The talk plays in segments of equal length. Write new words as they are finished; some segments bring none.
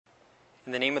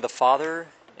In the name of the Father,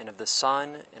 and of the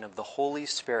Son, and of the Holy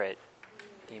Spirit.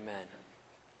 Amen.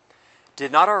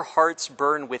 Did not our hearts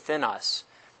burn within us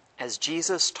as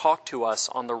Jesus talked to us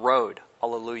on the road?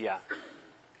 Alleluia.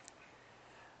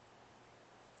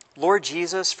 Lord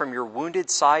Jesus, from your wounded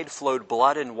side flowed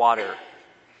blood and water.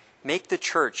 Make the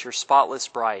church your spotless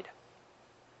bride.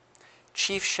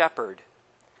 Chief shepherd,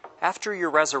 after your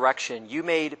resurrection, you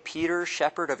made Peter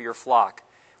shepherd of your flock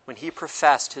when he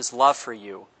professed his love for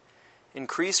you.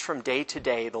 Increase from day to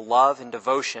day the love and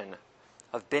devotion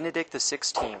of Benedict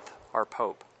XVI, our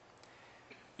Pope.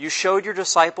 You showed your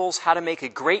disciples how to make a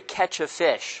great catch of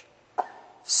fish.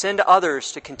 Send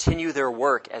others to continue their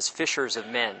work as fishers of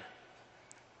men.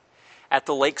 At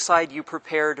the lakeside, you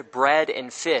prepared bread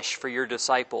and fish for your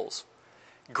disciples.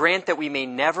 Grant that we may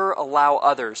never allow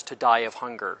others to die of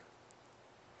hunger.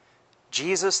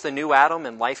 Jesus, the new Adam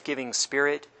and life-giving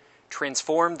Spirit,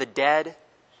 transform the dead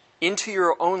into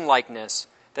your own likeness,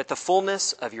 that the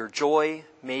fullness of your joy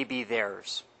may be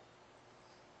theirs.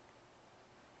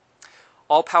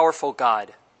 All-powerful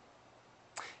God,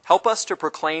 help us to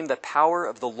proclaim the power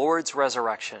of the Lord's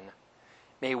resurrection.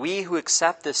 May we who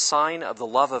accept this sign of the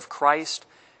love of Christ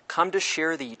come to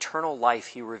share the eternal life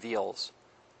he reveals.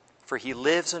 For he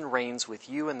lives and reigns with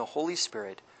you in the Holy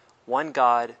Spirit, one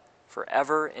God,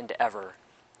 forever and ever.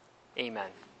 Amen.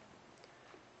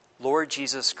 Lord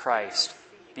Jesus Christ,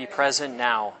 be present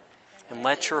now, and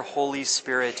let your Holy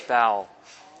Spirit bow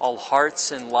all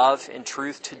hearts in love and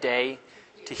truth today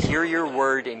to hear your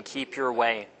word and keep your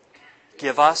way.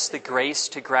 Give us the grace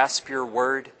to grasp your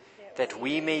word, that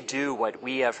we may do what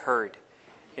we have heard.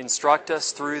 Instruct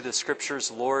us through the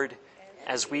Scriptures, Lord,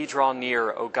 as we draw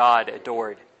near, O God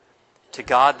adored. To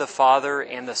God the Father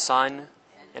and the Son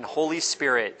and Holy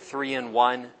Spirit, three in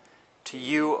one, to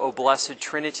you, O blessed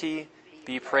Trinity,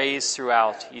 be praised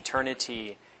throughout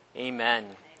eternity. Amen.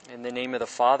 In the name of the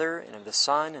Father, and of the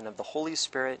Son, and of the Holy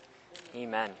Spirit.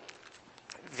 Amen.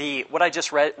 What I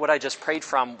just prayed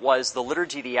from was the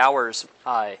Liturgy of the Hours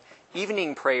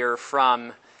evening prayer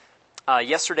from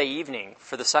yesterday evening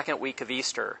for the second week of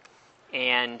Easter.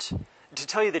 And to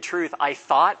tell you the truth, I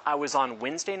thought I was on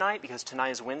Wednesday night because tonight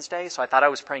is Wednesday, so I thought I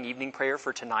was praying evening prayer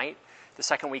for tonight, the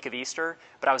second week of Easter,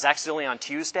 but I was accidentally on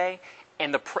Tuesday,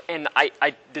 and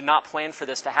I did not plan for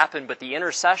this to happen, but the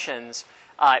intercessions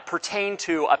pertain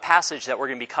to a passage that we're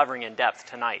going to be covering in depth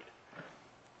tonight.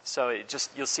 So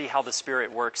you'll see how the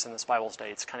Spirit works in this Bible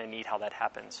study. It's kind of neat how that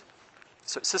happens.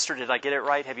 So, sister, did I get it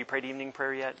right? Have you prayed evening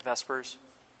prayer yet, Vespers?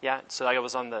 Yeah? So I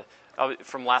was on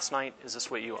from last night? Is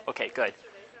this what you... Okay, good.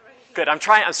 Good.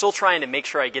 I'm still trying to make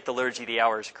sure I get the Liturgy of the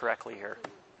Hours correctly here.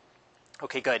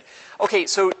 Okay, good. Okay,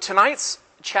 so tonight's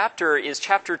chapter is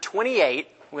chapter 28.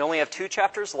 We only have 2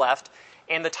 chapters left.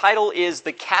 And the title is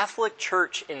The Catholic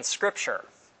Church in Scripture.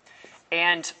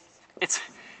 And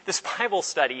this Bible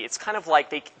study, it's kind of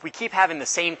like we keep having the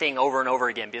same thing over and over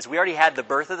again, because we already had the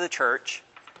birth of the church,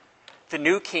 the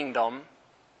new kingdom,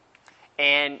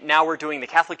 and now we're doing the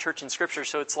Catholic Church in Scripture.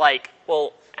 So it's like,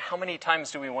 well, how many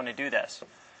times do we want to do this?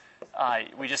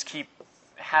 We just keep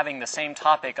having the same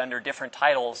topic under different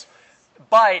titles.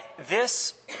 But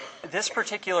this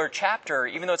particular chapter,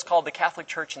 even though it's called the Catholic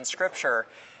Church in Scripture,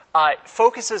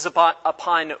 focuses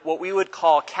upon what we would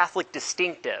call Catholic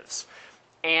distinctives.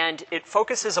 And it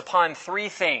focuses upon 3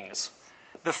 things.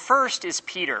 The first is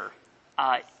Peter.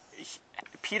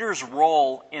 Peter's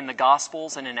role in the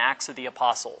Gospels and in Acts of the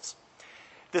Apostles.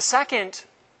 The second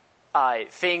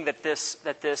thing that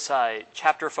this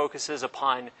chapter focuses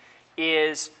upon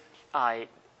is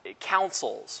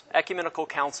councils, ecumenical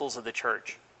councils of the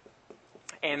Church.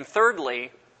 And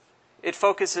thirdly, it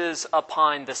focuses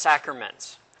upon the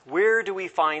sacraments. Where do we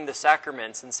find the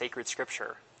sacraments in sacred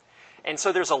Scripture? And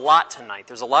so there's a lot tonight.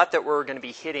 There's a lot that we're going to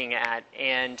be hitting at.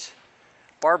 And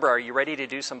Barbara, are you ready to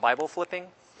do some Bible flipping?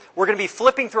 We're going to be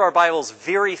flipping through our Bibles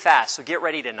very fast, so get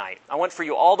ready tonight. I want for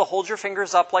you all to hold your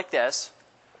fingers up like this,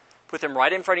 put them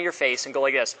right in front of your face, and go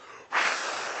like this.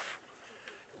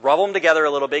 Rub them together a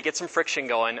little bit, get some friction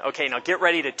going. Okay, now get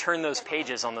ready to turn those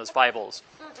pages on those Bibles.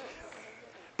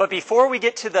 But before we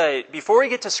get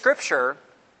to Scripture,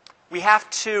 we have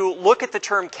to look at the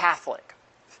term Catholic,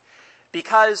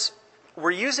 because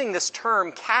we're using this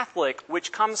term Catholic,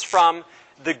 which comes from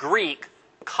the Greek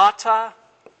kata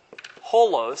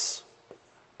holos,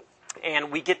 and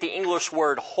we get the English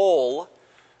word whole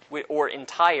or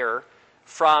entire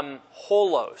from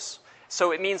holos.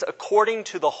 So it means according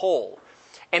to the whole.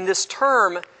 And this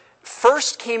term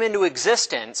first came into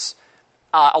existence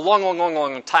a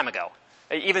long time ago,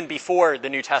 even before the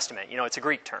New Testament. It's a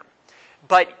Greek term.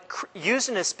 But used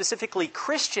in a specifically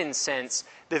Christian sense,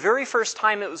 the very first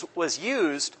time it was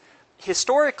used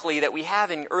historically that we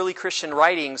have in early Christian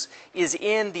writings is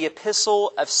in the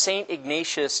epistle of St.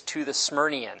 Ignatius to the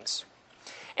Smyrnians.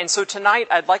 And so tonight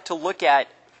I'd like to look at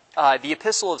the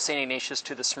epistle of St. Ignatius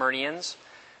to the Smyrnians,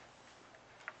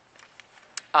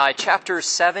 chapters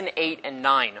 7, 8, and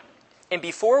 9. And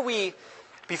before we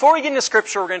get into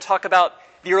Scripture, we're going to talk about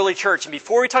the early church. And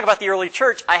before we talk about the early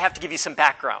church, I have to give you some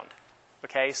background.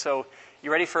 Okay, so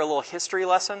you ready for a little history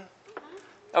lesson?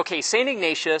 Okay, St.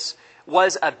 Ignatius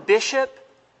was a bishop,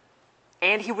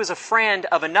 and he was a friend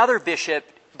of another bishop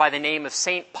by the name of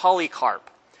St. Polycarp.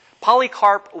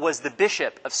 Polycarp was the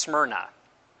bishop of Smyrna,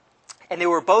 and they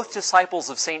were both disciples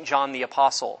of St. John the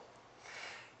Apostle.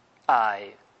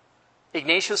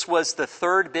 Ignatius was the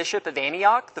third bishop of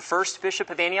Antioch. The first bishop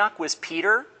of Antioch was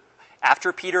Peter.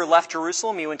 After Peter left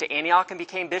Jerusalem, he went to Antioch and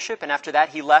became bishop, and after that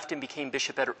he left and became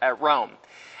bishop at Rome.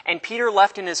 And Peter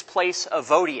left in his place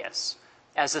Evodius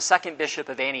as the second bishop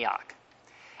of Antioch.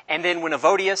 And then when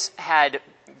Evodius had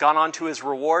gone on to his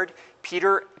reward,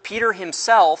 Peter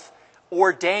himself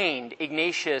ordained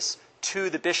Ignatius to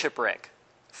the bishopric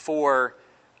for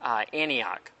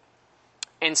Antioch.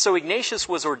 And so Ignatius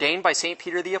was ordained by St.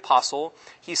 Peter the Apostle.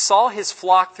 He saw his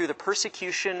flock through the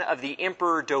persecution of the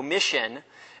Emperor Domitian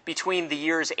between the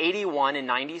years 81 and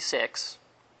 96.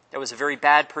 That was a very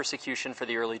bad persecution for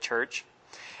the early church.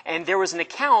 And there was an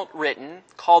account written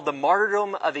called the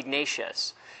Martyrdom of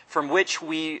Ignatius, from which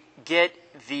we get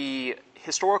the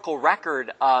historical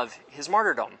record of his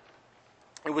martyrdom.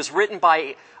 It was written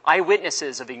by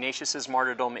eyewitnesses of Ignatius's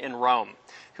martyrdom in Rome,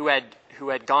 who had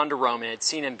gone to Rome and had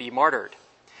seen him be martyred.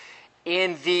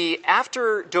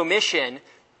 After Domitian,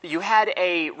 you had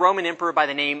a Roman emperor by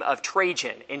the name of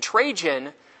Trajan, and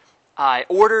Trajan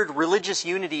ordered religious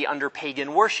unity under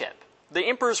pagan worship. The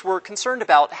emperors were concerned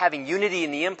about having unity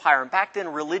in the empire, and back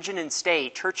then religion and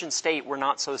state, church and state, were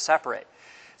not so separate.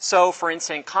 So, for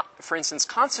instance,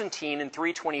 Constantine in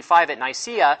 325 at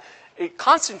Nicaea,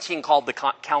 Constantine called the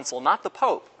council, not the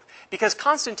Pope, because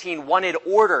Constantine wanted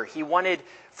order. He wanted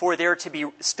for there to be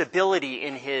stability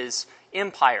in his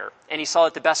empire. And he saw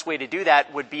that the best way to do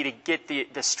that would be to get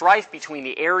the strife between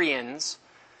the Arians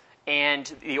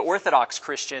and the Orthodox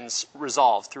Christians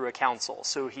resolved through a council.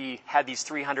 So he had these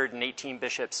 318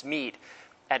 bishops meet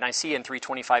at Nicaea in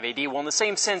 325 AD. Well, in the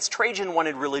same sense, Trajan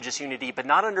wanted religious unity, but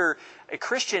not under a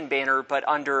Christian banner, but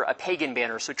under a pagan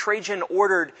banner. So Trajan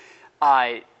ordered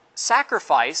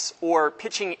sacrifice or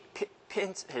pinching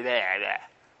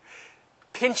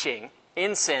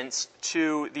incense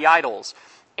to the idols.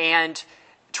 And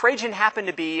Trajan happened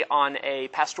to be on a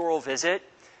pastoral visit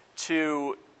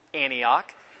to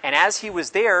Antioch, and as he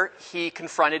was there, he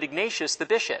confronted Ignatius, the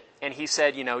bishop, and he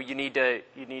said, you need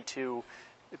to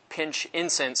pinch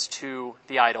incense to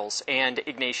the idols. And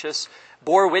Ignatius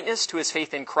bore witness to his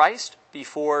faith in Christ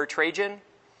before Trajan.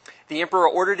 The emperor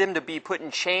ordered him to be put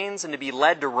in chains and to be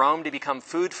led to Rome to become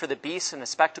food for the beasts and a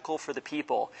spectacle for the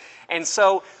people. And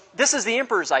so this is the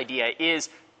emperor's idea, is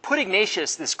put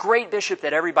Ignatius, this great bishop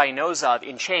that everybody knows of,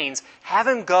 in chains, have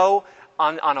him go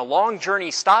on a long journey,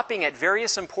 stopping at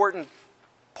various important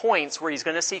points where he's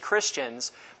going to see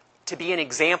Christians, to be an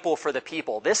example for the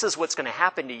people. This is what's going to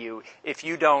happen to you if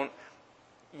you don't,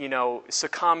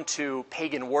 succumb to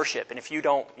pagan worship, and if you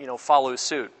don't, follow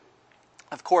suit.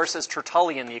 Of course, as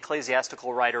Tertullian, the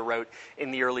ecclesiastical writer, wrote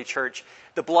in the early church,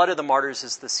 the blood of the martyrs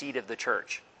is the seed of the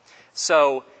church.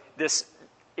 So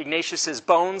Ignatius's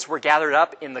bones were gathered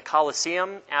up in the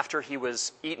Colosseum after he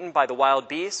was eaten by the wild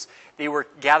beasts. They were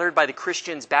gathered by the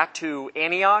Christians back to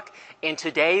Antioch, and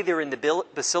today they're in the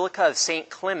Basilica of St.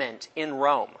 Clement in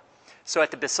Rome. So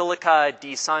at the Basilica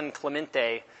di San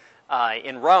Clemente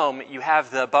in Rome, you have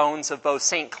the bones of both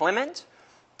St. Clement,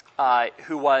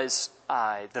 who was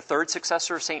the third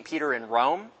successor of St. Peter in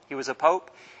Rome. He was a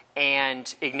pope,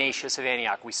 and Ignatius of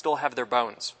Antioch. We still have their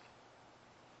bones.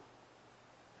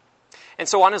 And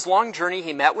so on his long journey,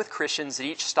 he met with Christians at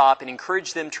each stop and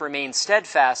encouraged them to remain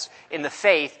steadfast in the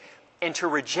faith and to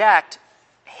reject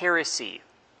heresy,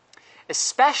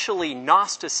 especially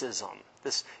Gnosticism,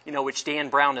 which Dan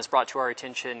Brown has brought to our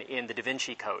attention in the Da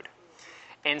Vinci Code.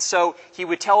 And so he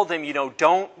would tell them,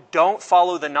 don't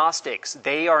follow the Gnostics.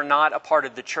 They are not a part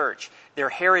of the church. They're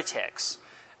heretics.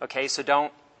 Okay, so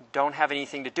don't have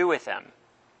anything to do with them.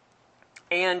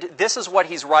 And this is what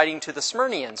he's writing to the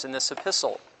Smyrnians in this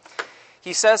epistle.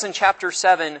 He says in chapter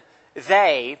 7,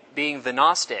 they, being the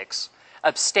Gnostics,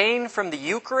 abstain from the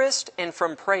Eucharist and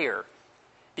from prayer,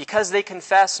 because they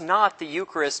confess not the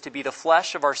Eucharist to be the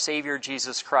flesh of our Savior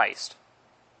Jesus Christ,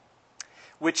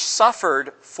 which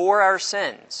suffered for our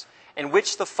sins, and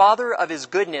which the Father of his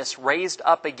goodness raised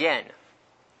up again.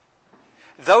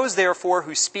 Those, therefore,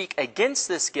 who speak against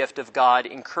this gift of God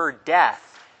incur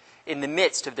death in the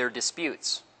midst of their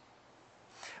disputes.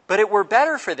 But it were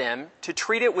better for them to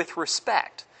treat it with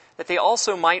respect, that they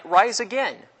also might rise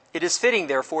again. It is fitting,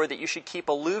 therefore, that you should keep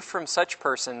aloof from such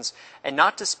persons, and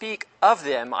not to speak of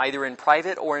them either in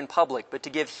private or in public, but to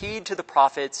give heed to the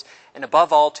prophets, and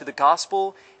above all to the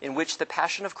gospel in which the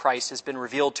passion of Christ has been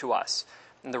revealed to us,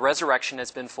 and the resurrection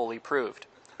has been fully proved.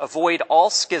 Avoid all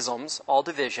schisms, all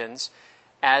divisions,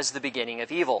 as the beginning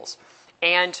of evils.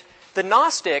 And the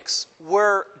Gnostics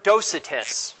were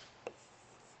Docetists.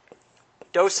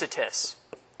 Docetus.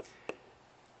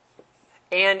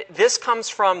 And this comes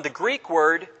from the Greek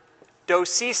word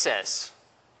docesis,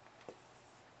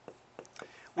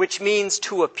 which means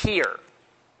to appear.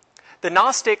 The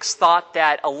Gnostics thought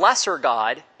that a lesser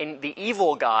god, and the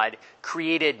evil god,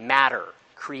 created matter,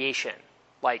 creation,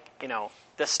 like,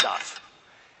 this stuff.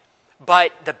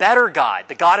 But the better God,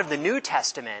 the God of the New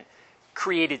Testament,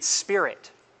 created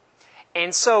spirit.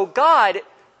 And so God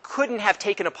couldn't have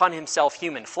taken upon himself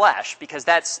human flesh, because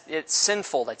it's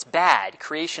sinful, that's bad.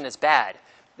 Creation is bad.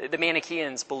 The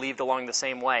Manichaeans believed along the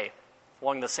same way,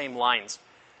 along the same lines.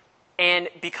 And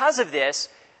because of this,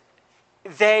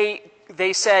 they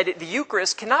said the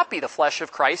Eucharist cannot be the flesh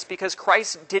of Christ, because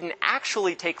Christ didn't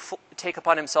actually take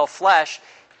upon himself flesh.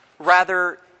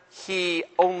 Rather, he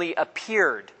only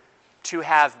appeared to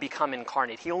have become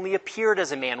incarnate. He only appeared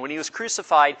as a man. When he was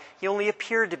crucified, he only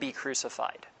appeared to be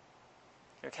crucified.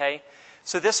 Okay?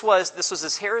 So this was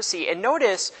this heresy. And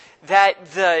notice that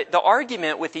the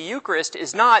argument with the Eucharist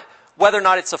is not whether or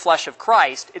not it's the flesh of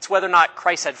Christ, it's whether or not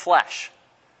Christ had flesh.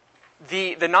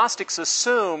 The Gnostics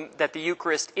assume that the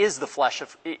Eucharist is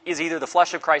either the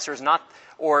flesh of Christ or is not,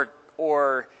 or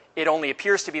it only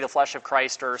appears to be the flesh of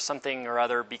Christ or something or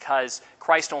other, because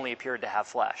Christ only appeared to have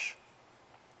flesh.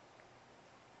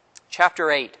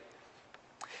 Chapter 8.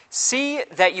 See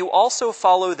that you also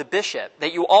follow the bishop,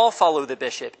 that you all follow the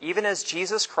bishop, even as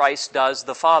Jesus Christ does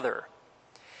the Father,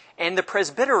 and the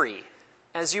presbytery,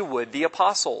 as you would the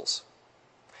apostles.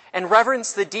 And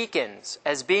reverence the deacons,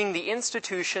 as being the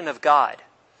institution of God.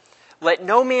 Let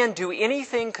no man do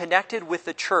anything connected with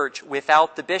the church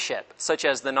without the bishop, such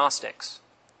as the Gnostics.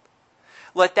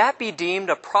 Let that be deemed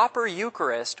a proper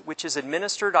Eucharist, which is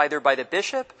administered either by the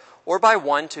bishop or by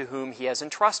one to whom he has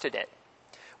entrusted it.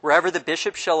 Wherever the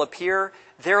bishop shall appear,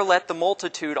 there let the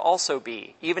multitude also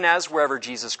be, even as wherever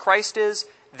Jesus Christ is,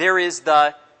 there is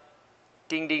the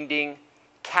ding, ding, ding,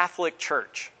 Catholic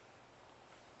Church.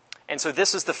 And so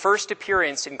this is the first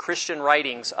appearance in Christian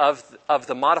writings of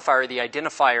the modifier, the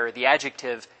identifier, the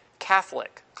adjective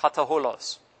Catholic,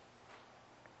 kataholos.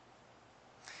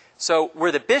 So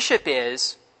where the bishop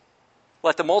is,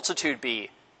 let the multitude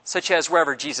be, such as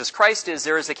wherever Jesus Christ is,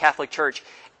 there is the Catholic Church.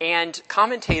 And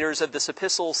commentators of this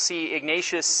epistle see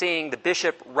Ignatius seeing the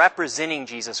bishop representing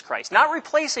Jesus Christ. Not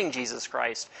replacing Jesus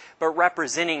Christ, but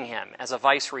representing him as a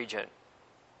vice-regent.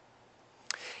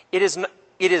 It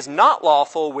is not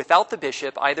lawful without the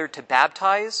bishop either to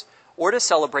baptize or to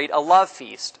celebrate a love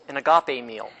feast, an agape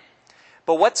meal.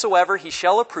 But whatsoever he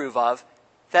shall approve of,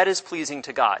 that is pleasing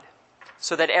to God,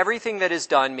 so that everything that is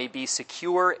done may be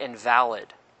secure and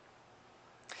valid.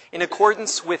 In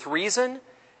accordance with reason,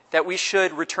 that we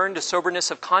should return to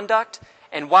soberness of conduct,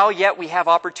 and while yet we have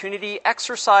opportunity,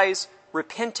 exercise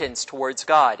repentance towards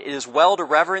God. It is well to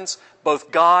reverence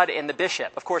both God and the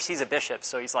bishop. Of course, he's a bishop,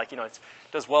 so he's like, it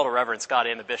does well to reverence God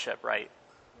and the bishop, right?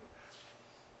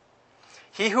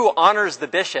 He who honors the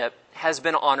bishop has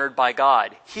been honored by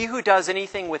God. He who does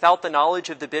anything without the knowledge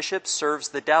of the bishop serves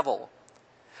the devil.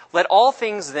 Let all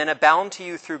things then abound to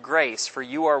you through grace, for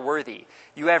you are worthy.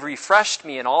 You have refreshed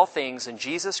me in all things, and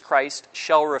Jesus Christ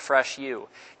shall refresh you.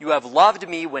 You have loved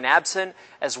me when absent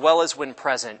as well as when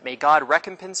present. May God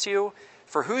recompense you,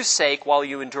 for whose sake, while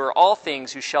you endure all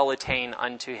things, you shall attain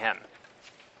unto him.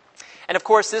 And of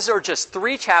course, these are just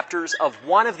 3 chapters of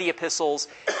one of the epistles,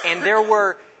 and there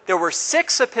were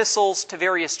 6 epistles to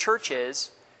various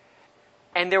churches,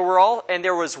 and there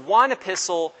was one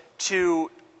epistle to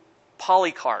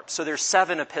Polycarp. So there's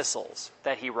 7 epistles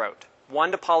that he wrote.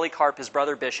 1 to Polycarp, his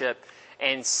brother bishop,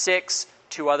 and 6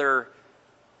 to other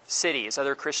cities,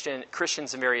 other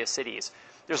Christians in various cities.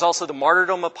 There's also the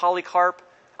martyrdom of Polycarp.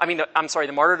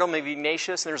 The martyrdom of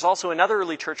Ignatius. And there's also another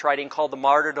early church writing called the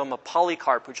martyrdom of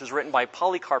Polycarp, which was written by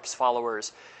Polycarp's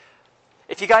followers.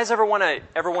 If you guys ever want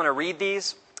to read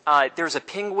these, there's a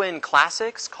Penguin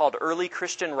Classics called Early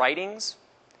Christian Writings.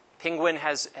 Penguin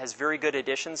has very good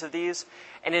editions of these.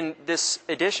 And in this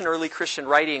edition, Early Christian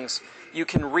Writings, you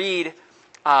can read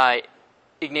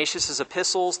Ignatius's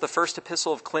epistles, the first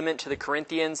epistle of Clement to the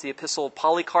Corinthians, the epistle of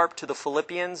Polycarp to the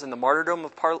Philippians and the martyrdom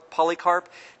of Polycarp,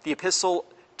 the epistle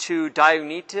to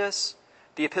Diognetus,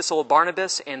 the epistle of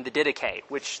Barnabas, and the Didache,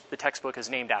 which the textbook is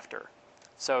named after.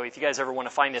 So if you guys ever want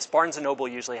to find this, Barnes & Noble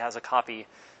usually has a copy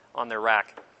on their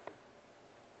rack.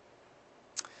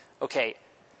 Okay,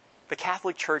 the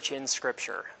Catholic Church in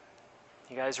Scripture.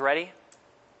 You guys ready?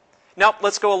 Now,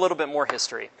 let's go a little bit more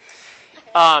history.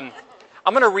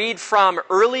 I'm going to read from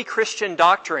Early Christian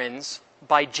Doctrines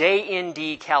by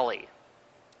J.N.D. Kelly.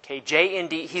 Okay,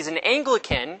 J.N.D. He's an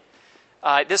Anglican.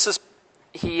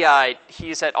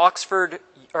 He's at Oxford,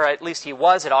 or at least he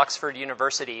was at Oxford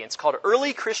University. It's called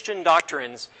Early Christian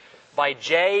Doctrines by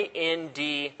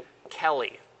J.N.D.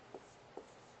 Kelly.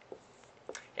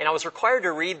 And I was required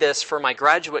to read this for my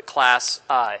graduate class,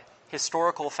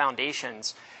 Historical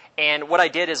Foundations. And what I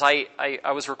did is I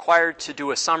was required to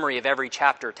do a summary of every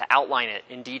chapter to outline it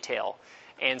in detail.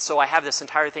 And so I have this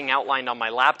entire thing outlined on my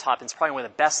laptop. It's probably one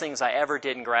of the best things I ever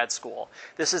did in grad school.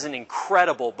 This is an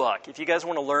incredible book. If you guys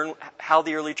want to learn how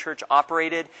the early church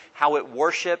operated, how it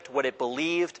worshipped, what it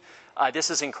believed,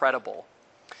 this is incredible.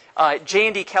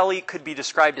 J.N.D. Kelly could be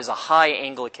described as a high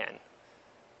Anglican.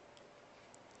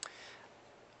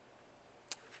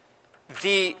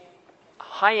 The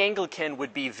high Anglican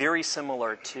would be very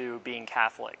similar to being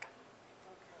Catholic.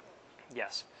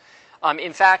 Yes.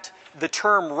 In fact, the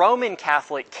term Roman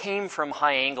Catholic came from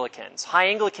high Anglicans. High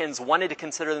Anglicans wanted to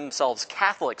consider themselves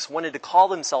Catholics, wanted to call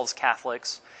themselves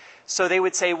Catholics. So they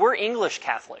would say, we're English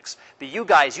Catholics, but you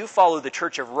guys, you follow the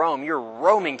Church of Rome, you're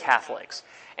Roman Catholics.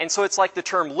 And so it's like the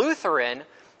term Lutheran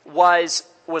was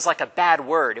like a bad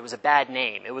word. It was a bad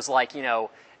name. It was like,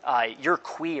 you're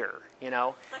queer, in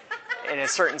a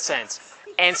certain sense.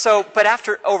 And so, but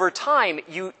over time,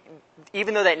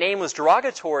 even though that name was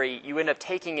derogatory, you end up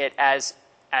taking it as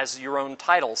your own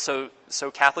title. So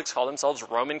Catholics call themselves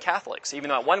Roman Catholics, even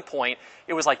though at one point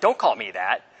it was like, don't call me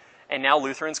that. And now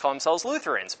Lutherans call themselves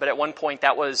Lutherans. But at one point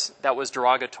that was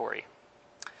derogatory.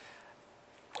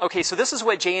 Okay, so this is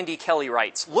what J.N.D. Kelly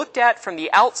writes. Looked at from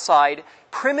the outside,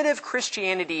 primitive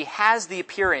Christianity has the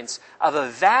appearance of a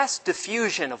vast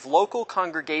diffusion of local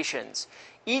congregations,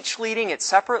 each leading its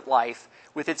separate life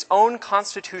with its own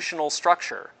constitutional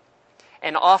structure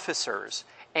and officers,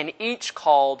 and each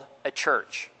called a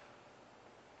church.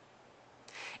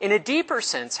 In a deeper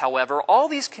sense, however, all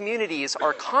these communities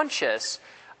are conscious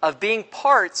of being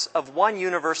parts of one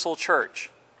universal church,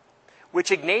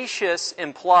 which Ignatius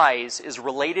implies is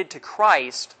related to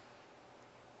Christ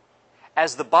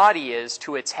as the body is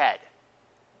to its head.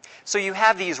 So you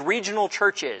have these regional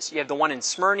churches. You have the one in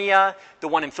Smyrna, the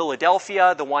one in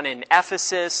Philadelphia, the one in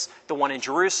Ephesus, the one in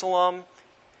Jerusalem,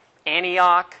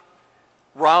 Antioch,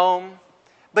 Rome.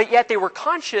 But yet they were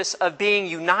conscious of being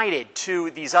united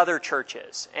to these other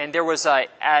churches. And there was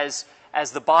as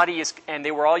the body is, and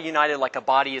they were all united like a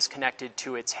body is connected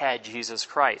to its head, Jesus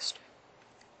Christ.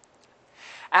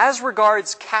 As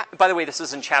regards, by the way, this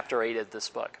is in chapter 8 of this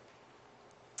book.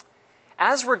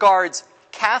 As regards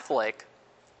Catholic,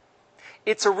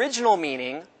 its original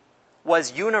meaning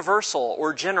was universal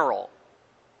or general.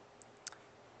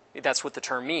 That's what the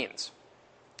term means.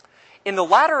 In the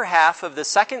latter half of the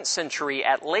 2nd century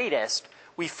at latest,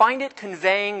 we find it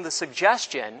conveying the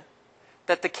suggestion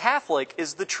that the Catholic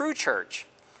is the true church,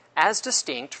 as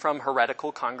distinct from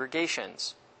heretical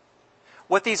congregations.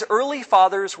 What these early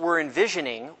fathers were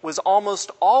envisioning was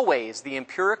almost always the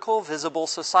empirical visible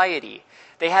society.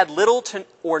 They had little to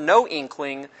or no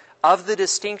inkling of the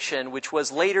distinction which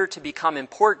was later to become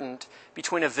important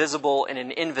between a visible and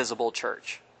an invisible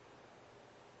church.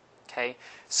 Okay,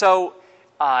 so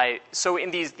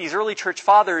in these early church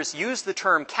fathers used the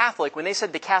term Catholic. When they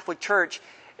said the Catholic Church,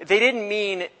 they didn't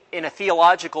mean in a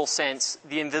theological sense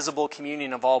the invisible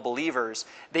communion of all believers.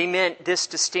 They meant this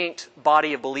distinct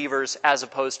body of believers as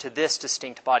opposed to this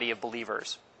distinct body of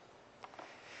believers.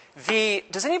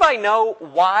 Does anybody know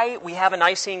why we have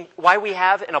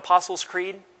an Apostles'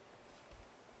 Creed?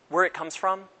 Where it comes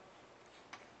from?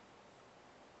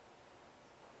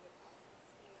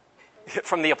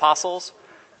 From the apostles?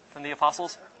 From the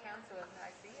apostles?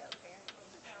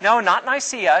 No, not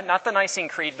Nicaea, not the Nicene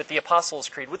Creed, but the Apostles'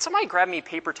 Creed. Would somebody grab me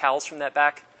paper towels from that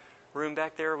back room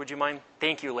back there? Would you mind?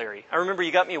 Thank you, Larry. I remember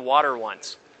you got me water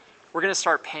once. We're going to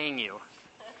start paying you.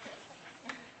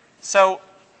 So,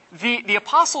 the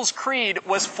Apostles' Creed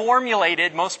was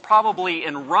formulated most probably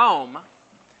in Rome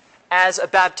as a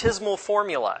baptismal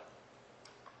formula.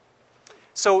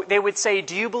 So they would say,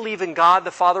 do you believe in God,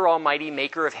 the Father Almighty,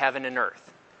 maker of heaven and earth?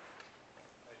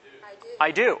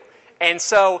 I do. And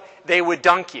so they would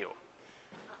dunk you.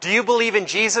 Do you believe in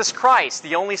Jesus Christ,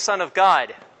 the only Son of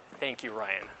God? Thank you,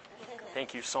 Ryan.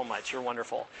 Thank you so much. You're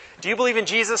wonderful. Do you believe in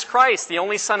Jesus Christ, the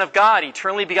only Son of God,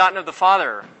 eternally begotten of the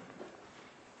Father?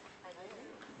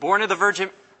 Born of the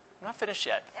Virgin... I'm not finished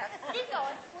yet.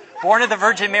 Born of the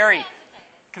Virgin Mary.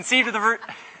 Conceived of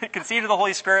the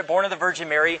Holy Spirit, born of the Virgin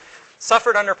Mary,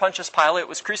 suffered under Pontius Pilate,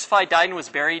 was crucified, died, and was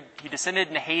buried. He descended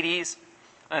into Hades.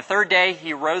 On the third day,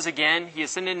 he rose again. He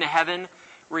ascended into heaven,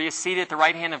 where he is seated at the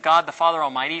right hand of God, the Father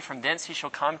Almighty. From thence he shall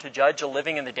come to judge the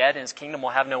living and the dead, and his kingdom will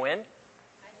have no end.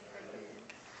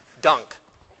 Dunk.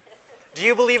 Do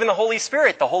you believe in the Holy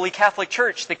Spirit, the Holy Catholic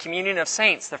Church, the communion of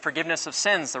saints, the forgiveness of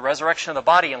sins, the resurrection of the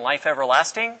body, and life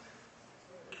everlasting?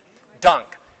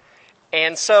 Dunk.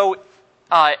 And so,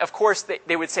 of course,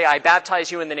 they would say, I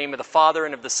baptize you in the name of the Father,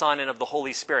 and of the Son, and of the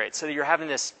Holy Spirit. So you're having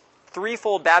this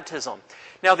threefold baptism.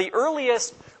 Now, the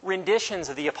earliest renditions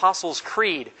of the Apostles'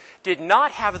 Creed did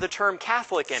not have the term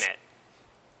Catholic in it.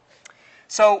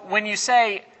 So when you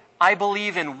say, I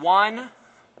believe in one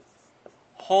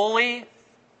holy,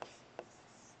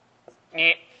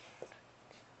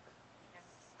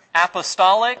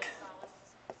 apostolic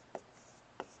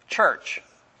church,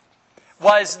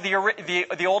 was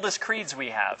the oldest creeds we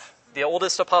have. The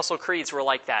oldest apostle creeds were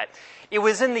like that. It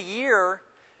was in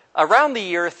around the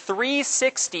year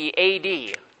 360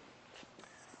 A.D.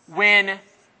 when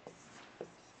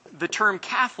the term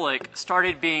Catholic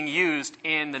started being used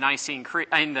in the Nicene Creed,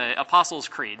 in the Apostles'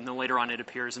 Creed, and then later on it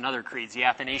appears in other creeds, the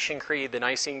Athanasian Creed, the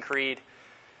Nicene Creed.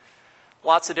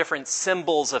 Lots of different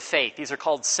symbols of faith. These are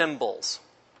called symbols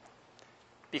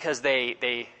because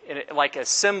they like a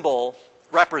symbol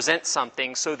represent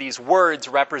something, so these words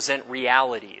represent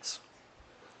realities.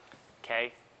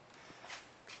 Okay?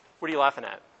 What are you laughing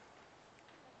at?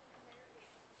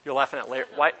 You're laughing at Larry.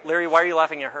 Larry, why are you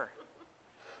laughing at her?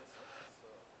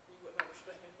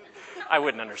 I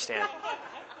wouldn't understand.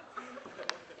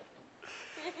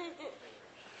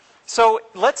 So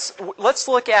let's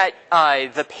look at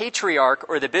the patriarch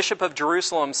or the bishop of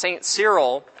Jerusalem, St.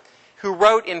 Cyril, who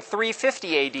wrote in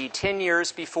 350 A.D., 10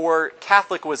 years before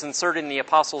Catholic was inserted in the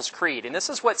Apostles' Creed. And this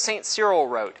is what St. Cyril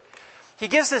wrote. He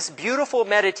gives this beautiful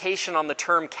meditation on the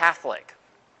term Catholic.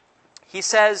 He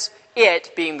says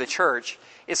it, being the church,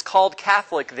 is called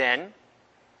Catholic then.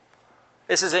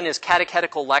 This is in his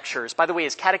catechetical lectures. By the way,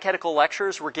 his catechetical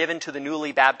lectures were given to the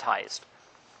newly baptized.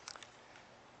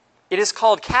 It is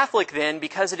called Catholic then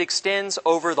because it extends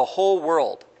over the whole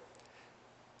world,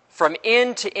 from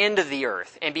end to end of the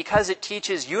earth, and because it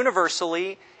teaches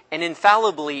universally and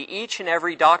infallibly each and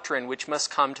every doctrine which must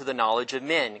come to the knowledge of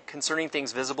men, concerning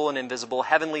things visible and invisible,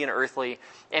 heavenly and earthly,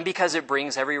 and because it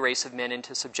brings every race of men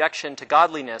into subjection to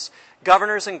godliness,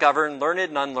 governors and governed, learned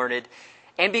and unlearned,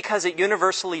 and because it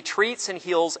universally treats and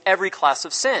heals every class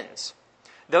of sins,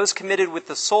 those committed with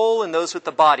the soul and those with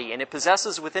the body, and it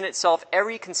possesses within itself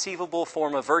every conceivable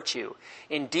form of virtue,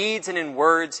 in deeds and in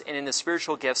words and in the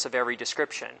spiritual gifts of every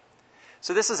description.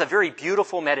 So this is a very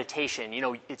beautiful meditation. You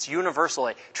know, it's universal.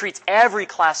 It treats every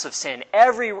class of sin.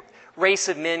 Every race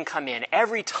of men come in.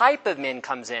 Every type of men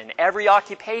comes in. Every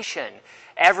occupation.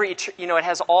 It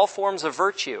has all forms of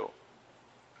virtue.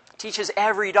 It teaches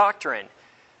every doctrine.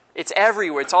 It's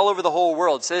everywhere. It's all over the whole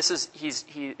world. So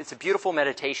it's a beautiful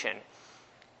meditation.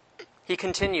 He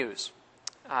continues,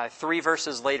 3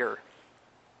 verses later,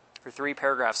 or 3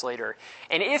 paragraphs later.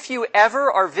 And if you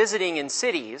ever are visiting in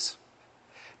cities,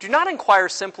 do not inquire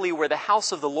simply where the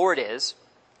house of the Lord is,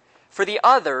 for the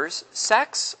others,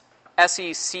 sects,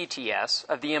 S-E-C-T-S,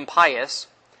 of the impious,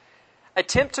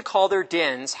 attempt to call their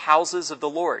dens houses of the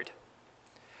Lord.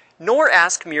 Nor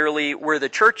ask merely where the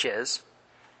church is,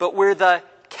 but where the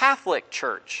Catholic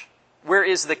Church. Where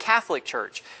is the Catholic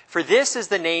Church? For this is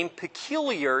the name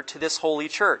peculiar to this holy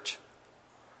church,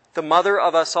 the mother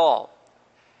of us all,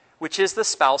 which is the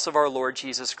spouse of our Lord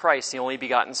Jesus Christ, the only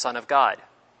begotten Son of God.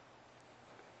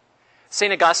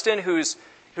 St. Augustine, whose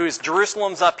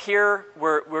Jerusalem's up here,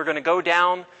 we're going to go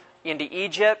down into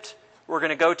Egypt. We're going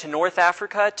to go to North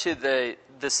Africa, to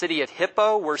the city of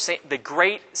Hippo, where the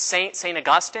great St.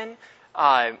 Augustine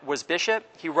was bishop.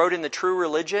 He wrote in The True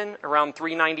Religion around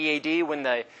 390 A.D. when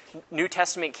the New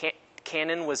Testament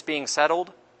canon was being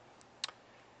settled.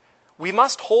 We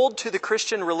must hold to the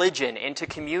Christian religion and to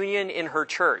communion in her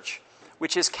church,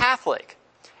 which is Catholic,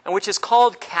 and which is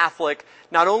called Catholic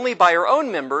not only by her own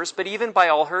members, but even by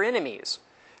all her enemies.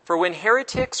 For when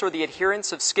heretics or the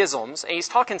adherents of schisms, and he's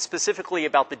talking specifically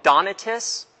about the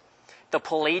Donatists, the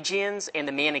Pelagians, and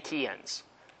the Manichaeans,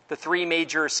 the 3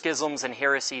 major schisms and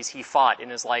heresies he fought in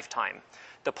his lifetime.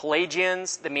 The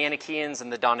Pelagians, the Manichaeans,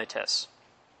 and the Donatists.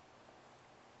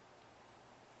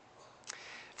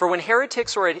 For when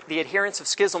heretics or the adherents of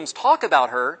schisms talk about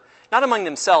her, not among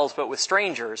themselves but with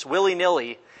strangers,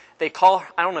 willy-nilly, they call,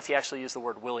 I don't know if he actually used the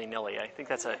word willy-nilly. I think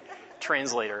that's a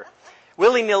translator.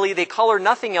 Willy-nilly, they call her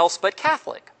nothing else but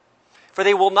Catholic. For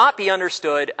they will not be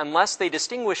understood unless they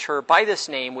distinguish her by this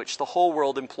name which the whole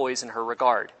world employs in her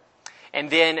regard. And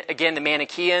then, again, the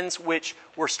Manichaeans, which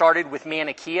were started with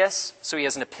Manichaeus. So he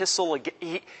has an epistle.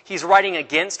 He's writing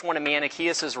against one of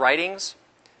Manichaeus' writings.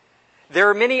 There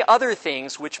are many other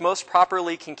things which most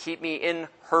properly can keep me in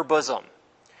her bosom.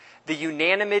 The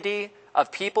unanimity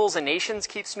of peoples and nations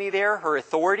keeps me there. Her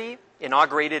authority,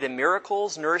 inaugurated in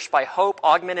miracles, nourished by hope,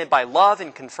 augmented by love,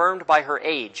 and confirmed by her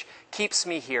age, keeps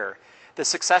me here. The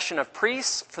succession of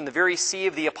priests from the very see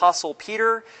of the Apostle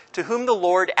Peter, to whom the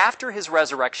Lord, after his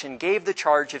resurrection, gave the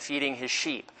charge of feeding his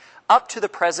sheep, up to the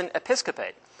present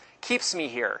episcopate, keeps me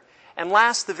here. And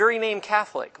last, the very name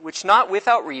Catholic, which not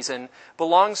without reason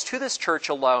belongs to this church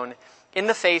alone in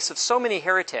the face of so many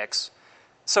heretics.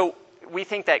 So we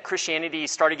think that Christianity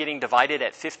started getting divided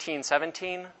at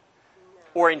 1517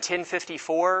 or in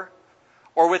 1054.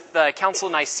 Or with the Council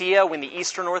of Nicaea, when the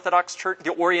Eastern Orthodox Church,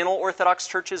 the Oriental Orthodox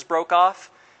churches broke off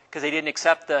because they didn't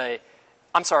accept at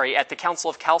the Council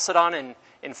of Chalcedon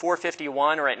in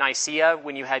 451, or at Nicaea,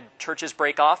 when you had churches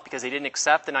break off because they didn't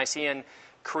accept the Nicene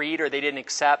Creed, or they didn't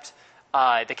accept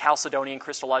the Chalcedonian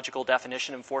Christological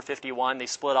definition in 451, they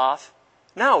split off.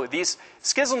 No, these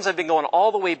schisms have been going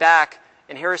all the way back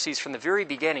in heresies from the very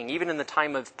beginning. Even in the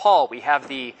time of Paul, we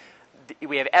have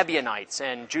Ebionites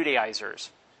and Judaizers.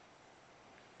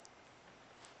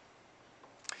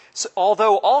 So,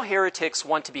 although all heretics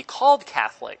want to be called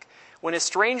Catholic, when a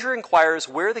stranger inquires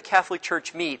where the Catholic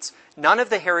Church meets, none of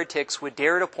the heretics would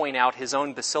dare to point out his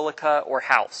own basilica or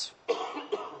house.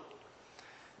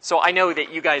 So I know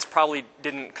that you guys probably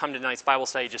didn't come to tonight's Bible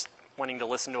study just wanting to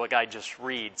listen to a guy just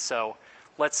read. So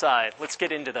let's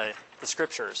get into the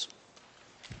scriptures.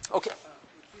 Okay.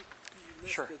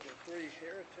 Sure. The three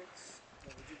heretics.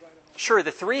 Would you write them all? Sure.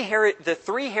 The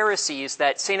three heresies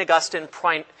that St. Augustine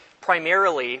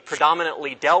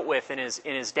predominantly dealt with in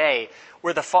his day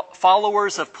were the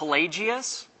followers of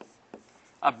Pelagius,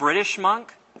 a British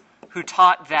monk who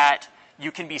taught that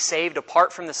you can be saved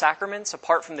apart from the sacraments,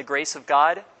 apart from the grace of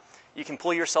God. You can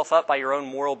pull yourself up by your own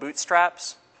moral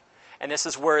bootstraps. And this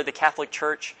is where the Catholic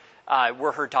Church,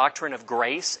 where her doctrine of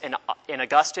grace, and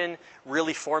Augustine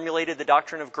really formulated the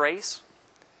doctrine of grace.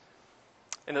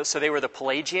 And so they were the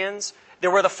Pelagians. There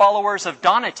were the followers of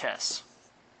Donatus.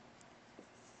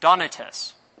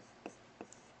 Donatus,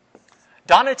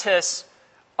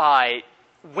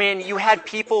 when you had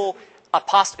people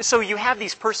so you have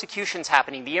these persecutions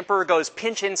happening. The emperor goes,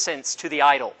 pinch incense to the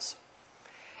idols.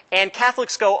 And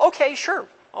Catholics go, okay, sure,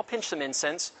 I'll pinch some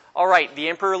incense. All right, the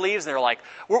emperor leaves, and they're like,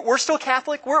 we're still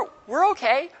Catholic? We're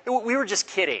okay. We were just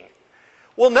kidding.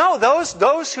 Well, no,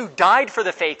 those who died for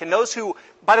the faith, and those who,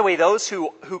 by the way, those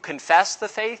who confess the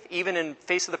faith, even in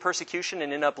face of the persecution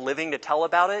and end up living to tell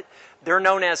about it, they're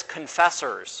known as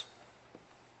confessors.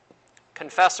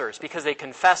 Confessors, because they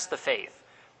confess the faith.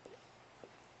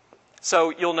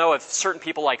 So you'll know of certain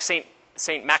people like Saint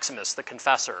Maximus, the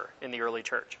confessor in the early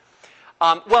church.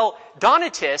 Well,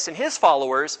 Donatus and his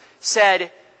followers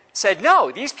said,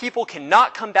 no, these people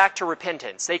cannot come back to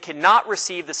repentance. They cannot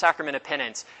receive the sacrament of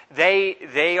penance. They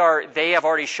have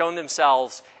already shown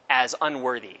themselves as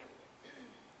unworthy,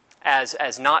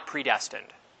 as not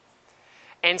predestined.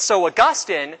 And so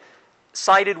Augustine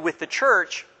sided with the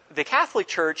church, the Catholic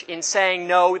Church, in saying,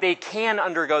 no, they can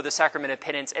undergo the sacrament of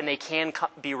penance and they can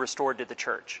be restored to the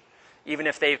church, even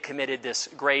if they've committed this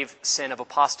grave sin of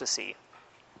apostasy.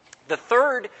 The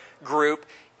third group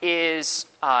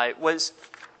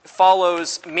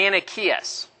follows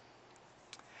Manichaeus.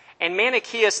 And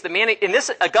Manichaeus,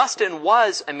 Augustine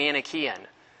was a Manichaean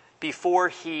before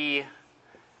he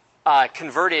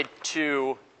converted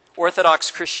to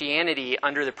Orthodox Christianity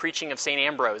under the preaching of St.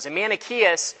 Ambrose. And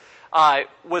Manichaeus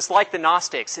was like the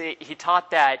Gnostics. He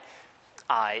taught that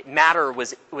matter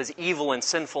was evil and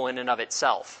sinful in and of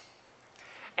itself.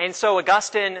 And so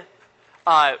Augustine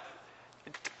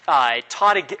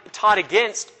taught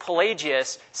against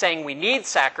Pelagius, saying we need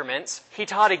sacraments. He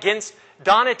taught against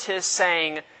Donatus,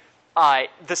 saying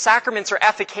the sacraments are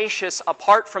efficacious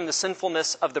apart from the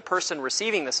sinfulness of the person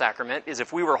receiving the sacrament, is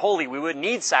if we were holy, we wouldn't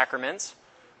need sacraments.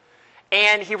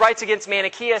 And he writes against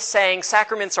Manichaeus, saying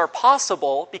sacraments are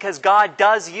possible because God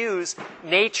does use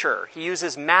nature. He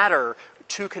uses matter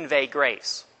to convey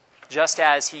grace, just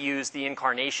as he used the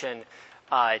incarnation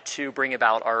to bring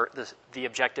about the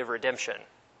objective redemption.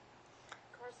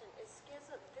 Carson, is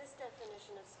this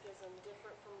definition of schism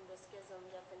different from the schism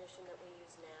definition that we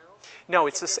use now? No,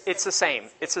 it's the same.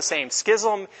 It's the same.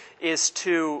 Schism is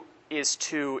to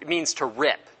it means to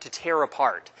rip, to tear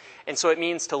apart. And so it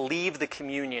means to leave the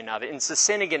communion of it. And it's a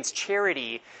sin against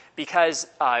charity because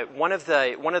one of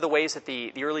the ways that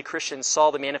the early Christians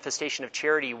saw the manifestation of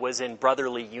charity was in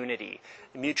brotherly unity,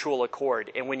 mutual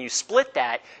accord. And when you split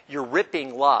that, you're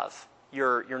ripping love.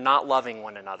 You're not loving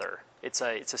one another. It's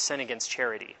a sin against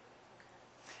charity.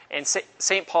 And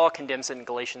St. Paul condemns it in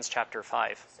Galatians chapter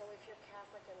 5. So if you're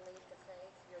Catholic and leave the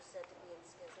faith, you're said to be in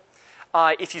schism?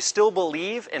 If you still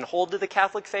believe and hold to the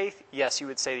Catholic faith, yes, you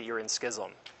would say that you're in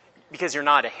schism. Because you're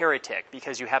not a heretic,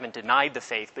 because you haven't denied the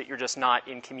faith, but you're just not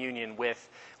in communion with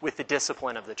the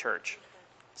discipline of the church.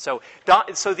 So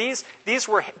these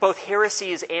were both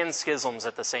heresies and schisms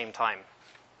at the same time.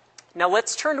 Now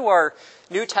let's turn to our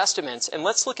New Testaments and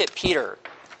let's look at Peter.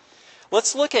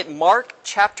 Let's look at Mark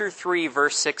chapter 3,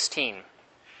 verse 16.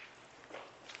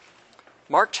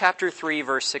 Mark chapter 3,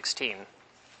 verse 16.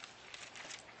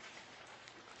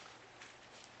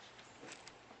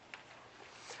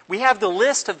 We have the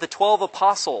list of the 12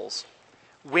 apostles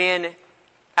when,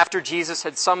 after Jesus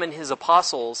had summoned his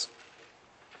apostles.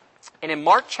 And in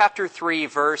Mark chapter 3,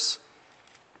 verse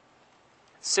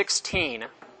 16,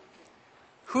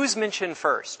 who's mentioned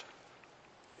first?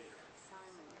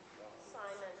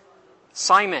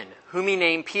 Simon, whom he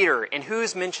named Peter. And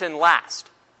who's mentioned last?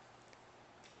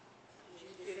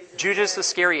 Judas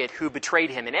Iscariot, who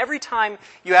betrayed him. And every time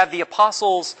you have the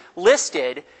apostles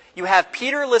listed, you have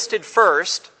Peter listed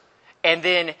first, and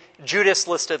then Judas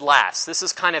listed last. This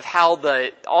is kind of how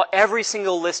every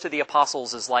single list of the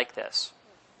apostles is like this.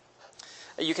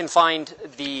 You can find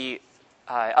the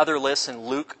other lists in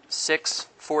Luke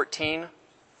 6:14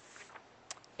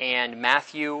 and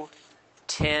Matthew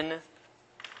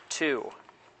 10:2.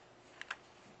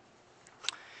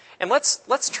 And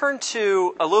let's turn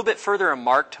to a little bit further in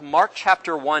Mark, to Mark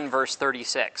chapter 1, verse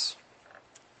 36.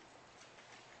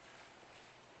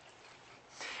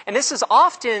 And this is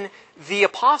often, the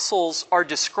apostles are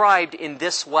described in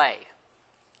this way.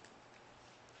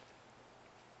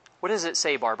 What does it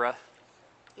say, Barbara?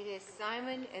 It is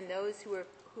Simon and those who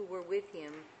were with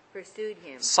him pursued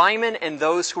him. Simon and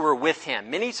those who were with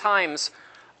him. Many times,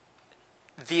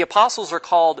 the apostles are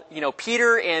called,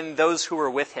 Peter and those who were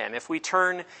with him. If we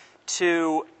turn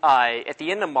to, at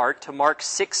the end of Mark, to Mark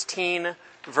 16,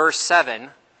 verse 7,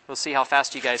 we'll see how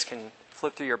fast you guys can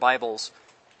flip through your Bibles.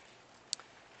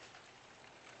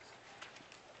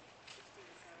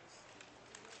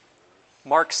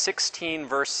 Mark 16,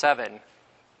 verse 7.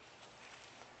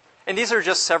 And these are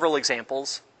just several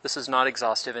examples. This is not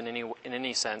exhaustive in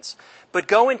any sense. But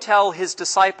go and tell his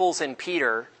disciples and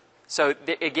Peter. So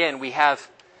again, we have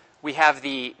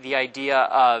the idea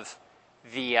of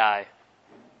the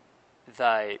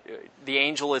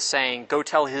angel is saying, go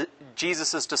tell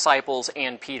Jesus' disciples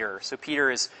and Peter. So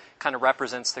Peter kind of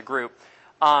represents the group.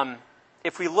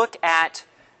 If we look at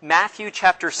Matthew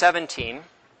chapter 17,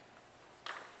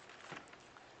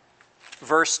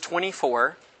 verse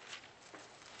 24.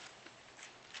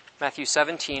 Matthew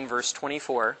 17, verse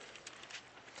 24.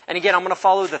 And again, I'm going to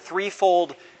follow the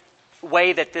threefold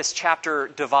way that this chapter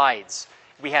divides.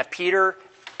 We have Peter,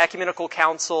 ecumenical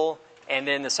council, and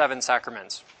then the seven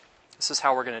sacraments. This is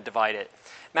how we're going to divide it.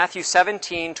 Matthew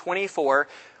 17, 24.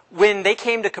 When they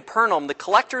came to Capernaum, the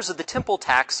collectors of the temple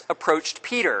tax approached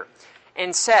Peter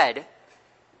and said,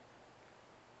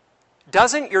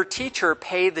 "Doesn't your teacher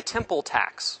pay the temple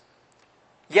tax?"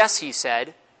 "Yes," he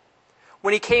said.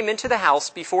 When he came into the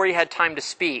house, before he had time to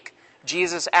speak,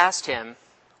 Jesus asked him,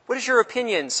 "What is your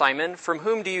opinion, Simon? From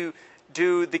whom do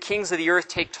the kings of the earth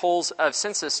take tolls of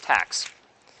census tax?"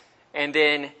 And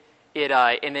then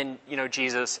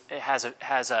Jesus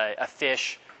has a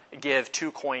fish give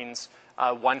 2 coins,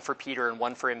 one for Peter and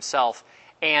one for himself.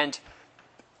 And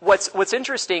what's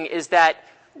interesting is that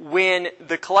when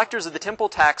the collectors of the temple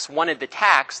tax wanted the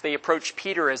tax, they approached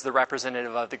Peter as the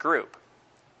representative of the group.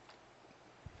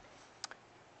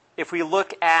 If we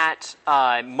look at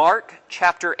Mark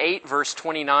chapter 8, verse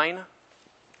 29.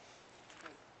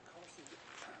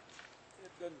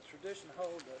 Doesn't the tradition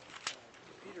hold that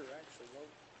Peter actually wrote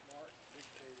Mark,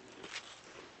 dictated it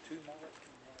to Mark?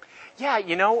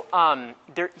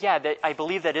 I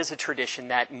believe that is a tradition,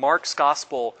 that Mark's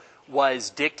gospel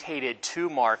was dictated to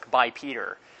Mark by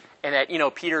Peter. And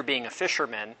that, Peter being a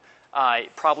fisherman,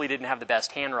 probably didn't have the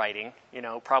best handwriting,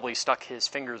 probably stuck his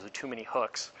fingers with too many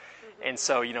hooks. And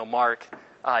so,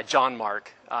 John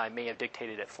Mark may have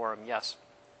dictated it for him, yes.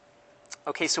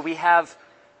 Okay, so we have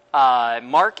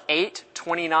Mark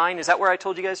 8:29. Is that where I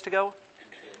told you guys to go?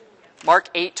 Mark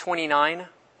 8:29.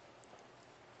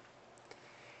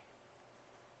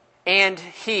 And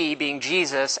he, being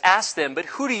Jesus, asked them, "But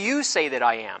who do you say that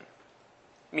I am?"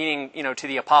 meaning, to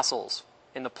the apostles,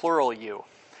 in the plural you.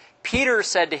 Peter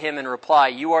said to him in reply,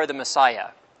 "You are the Messiah."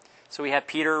 So we have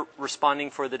Peter responding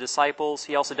for the disciples.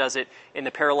 He also does it in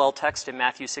the parallel text in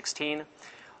Matthew 16.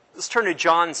 Let's turn to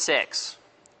John 6.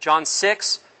 John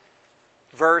 6,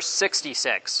 verse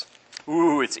 66.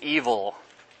 Ooh, it's evil.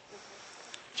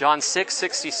 John 6,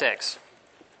 66.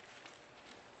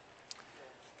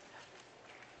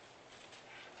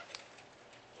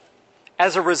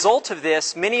 As a result of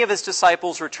this, many of his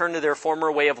disciples returned to their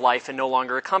former way of life and no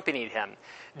longer accompanied him.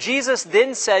 Jesus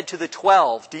then said to the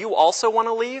 12, "Do you also want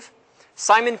to leave?"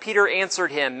 Simon Peter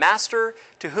answered him, "Master,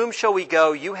 to whom shall we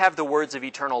go? You have the words of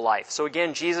eternal life." So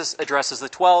again, Jesus addresses the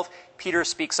 12. Peter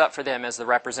speaks up for them as the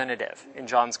representative in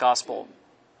John's Gospel.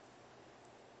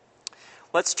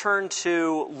 Let's turn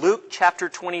to Luke chapter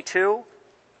 22.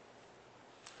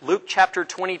 Luke chapter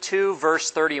 22,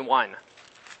 verse 31.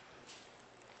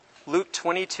 Luke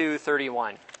 22,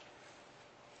 31.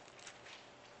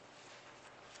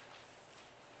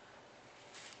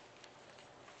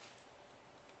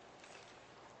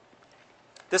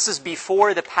 This is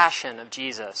before the passion of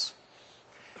Jesus.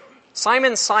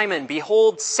 "Simon, Simon,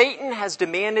 behold, Satan has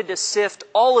demanded to sift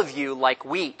all of you like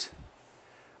wheat.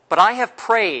 But I have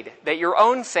prayed that your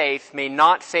own faith may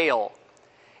not fail.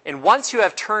 And once you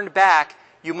have turned back,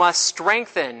 you must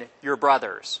strengthen your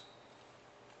brothers."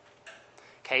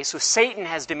 Okay, so Satan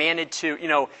has demanded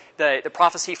to, the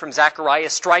prophecy from Zechariah,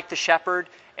 "Strike the shepherd,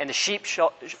 and the sheep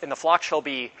and the flock shall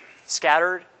be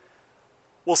scattered."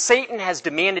 Well, Satan has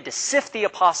demanded to sift the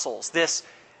apostles, this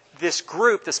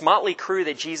group, this motley crew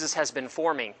that Jesus has been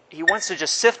forming. He wants to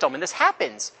just sift them, and this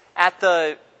happens at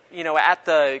the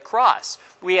cross.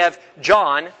 We have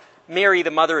John, Mary, the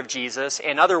mother of Jesus,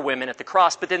 and other women at the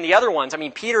cross, but then the other ones,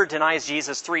 Peter denies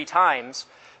Jesus 3 times,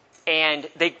 and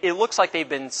it looks like they've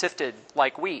been sifted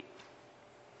like wheat.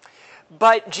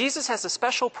 But Jesus has a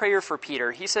special prayer for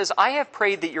Peter. He says, "I have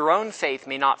prayed that your own faith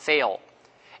may not fail.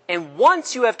 And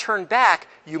once you have turned back,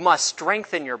 you must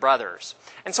strengthen your brothers."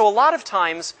 And so a lot of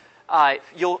times,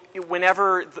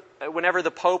 whenever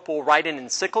the Pope will write an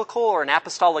encyclical or an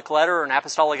apostolic letter or an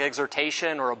apostolic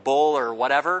exhortation or a bull or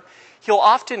whatever, he'll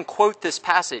often quote this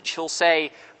passage. He'll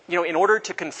say, "In order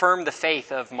to confirm the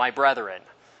faith of my brethren,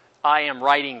 I am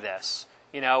writing this."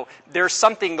 There's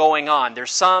something going on.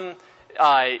 There's some,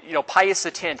 Pius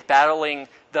X battling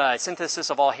the synthesis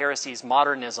of all heresies,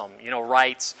 modernism,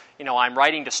 writes, "I'm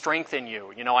writing to strengthen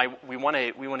you. We want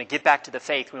to get back to the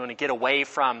faith. We want to get away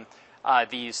from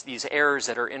these errors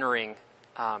that are entering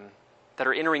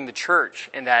the church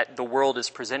and that the world is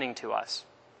presenting to us."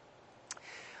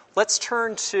 Let's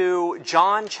turn to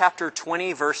John chapter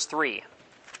 20, verse 3.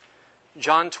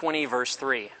 John 20, verse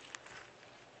 3.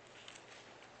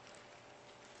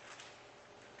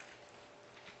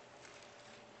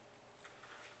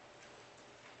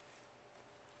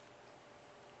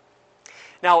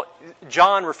 Now,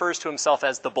 John refers to himself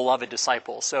as the beloved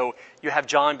disciple. So you have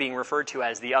John being referred to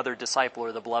as the other disciple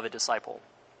or the beloved disciple.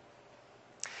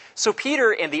 So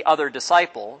Peter and the other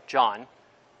disciple, John,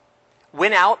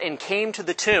 went out and came to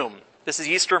the tomb. This is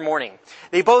Easter morning.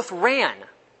 They both ran,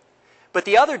 but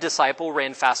the other disciple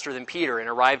ran faster than Peter and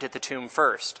arrived at the tomb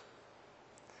first.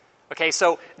 Okay,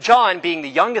 so John, being the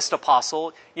youngest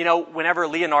apostle, whenever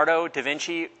Leonardo da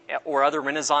Vinci or other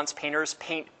Renaissance painters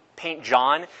paint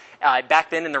John, back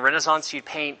then in the Renaissance, you'd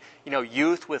paint,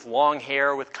 youth with long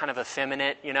hair, with kind of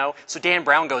effeminate, So Dan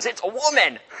Brown goes, "It's a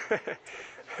woman!"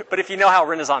 But if you know how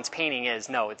Renaissance painting is,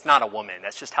 no, it's not a woman.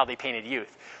 That's just how they painted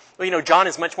youth. Well, John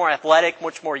is much more athletic,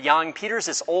 much more young. Peter's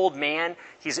this old man.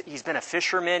 He's been a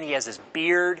fisherman. He has this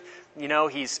beard.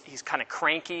 He's kind of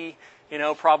cranky,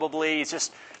 probably. He's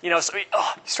just, so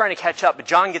he's trying to catch up. But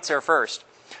John gets there first.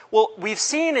 Well, we've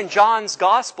seen in John's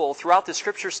gospel throughout the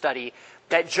scripture study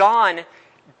that John,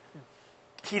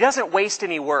 he doesn't waste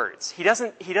any words. He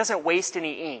doesn't waste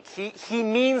any ink. He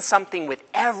means something with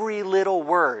every little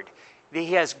word.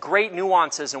 He has great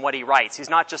nuances in what he writes. He's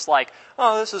not just like,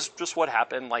 "Oh, this is just what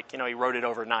happened," like, he wrote it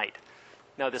overnight.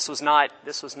 No, this was not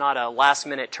a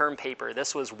last-minute term paper.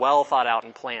 This was well thought out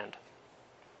and planned.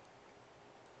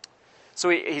 So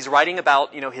he's writing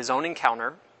about, his own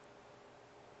encounter.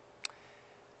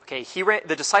 Okay,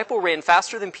 the disciple ran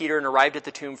faster than Peter and arrived at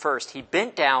the tomb first. He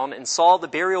bent down and saw the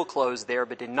burial clothes there,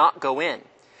 but did not go in.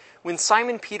 When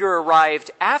Simon Peter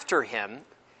arrived after him,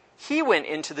 he went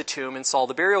into the tomb and saw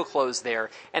the burial clothes there,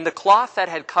 and the cloth that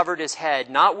had covered his head,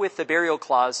 not with the burial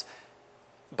cloths,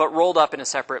 but rolled up in a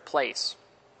separate place.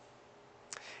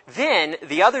 Then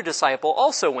the other disciple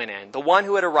also went in, the one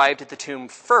who had arrived at the tomb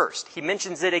first. He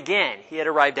mentions it again. He had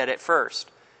arrived at it first.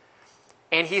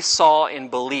 And he saw and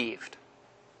believed.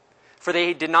 for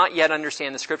they did not yet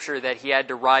understand the scripture that he had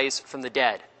to rise from the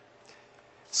dead.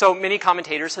 So many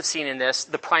commentators have seen in this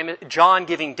John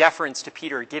giving deference to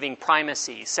Peter, giving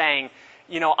primacy, saying,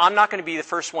 I'm not going to be the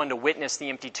first one to witness the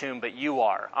empty tomb, but you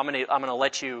are. I'm going to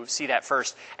let you see that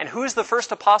first. And who is the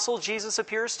first apostle Jesus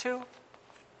appears to?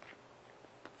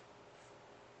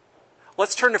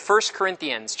 Let's turn to 1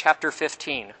 Corinthians chapter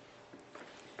 15.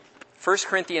 1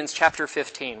 Corinthians chapter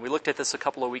 15. We looked at this a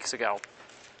couple of weeks ago.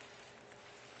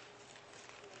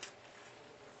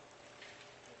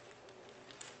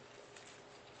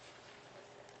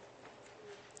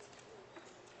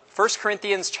 1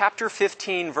 Corinthians chapter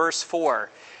 15, verse 4,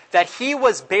 that he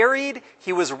was buried,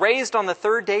 he was raised on the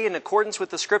third day in accordance with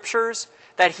the scriptures,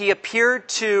 that he appeared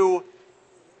to,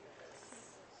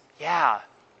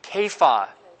 Kepha,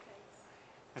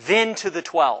 then to the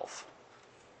 12,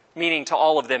 meaning to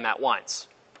all of them at once.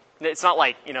 It's not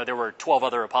like, there were 12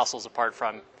 other apostles apart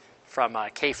from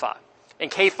Kepha. And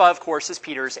Kepha, of course, is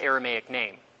Peter's Aramaic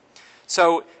name.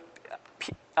 So,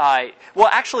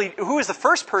 who was the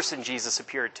first person Jesus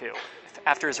appeared to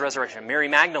after his resurrection? Mary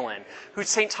Magdalene, who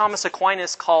St. Thomas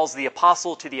Aquinas calls the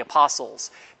apostle to the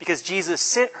apostles, because Jesus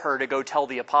sent her to go tell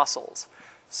the apostles.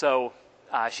 So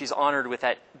she's honored with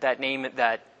that name,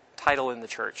 that title in the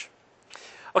church.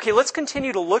 Okay, let's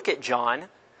continue to look at John.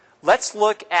 Let's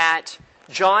look at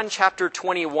John chapter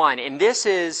 21. And this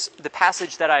is the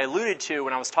passage that I alluded to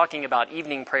when I was talking about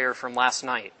evening prayer from last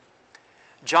night.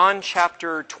 John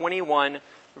chapter 21,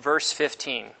 verse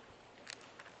 15.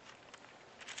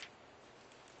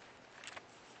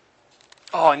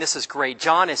 Oh, and this is great.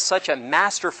 John is such a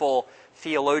masterful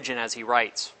theologian as he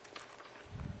writes.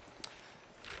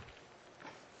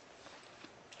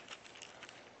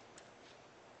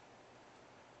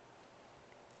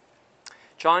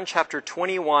 John chapter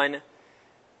 21,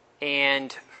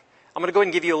 and I'm going to go ahead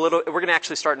and give you we're going to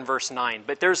actually start in verse 9,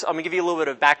 but I'm going to give you a little bit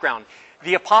of background.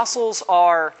 The apostles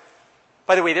are,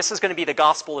 by the way, this is going to be the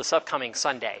gospel this upcoming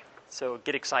Sunday, so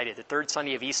get excited, the third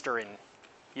Sunday of Easter in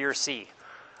year C.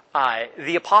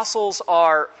 The apostles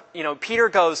are, Peter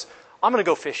goes, I'm going to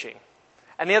go fishing.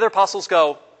 And the other apostles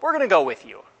go, we're going to go with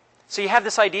you. So you have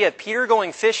this idea of Peter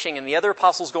going fishing and the other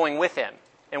apostles going with him.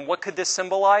 And what could this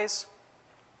symbolize?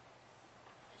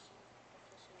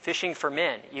 Fishing for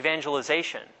men,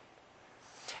 evangelization.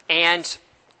 And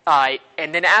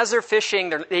then as they're fishing,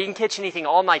 they didn't catch anything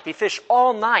all night. They fish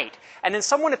all night. And then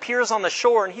someone appears on the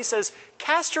shore and he says,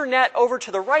 cast your net over to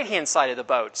the right-hand side of the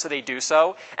boat. So they do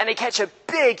so. And they catch a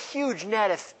big, huge net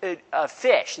of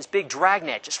fish, this big drag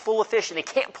net, just full of fish. And they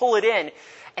can't pull it in.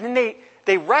 And then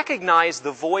they recognize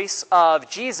the voice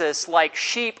of Jesus like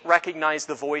sheep recognize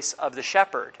the voice of the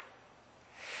shepherd.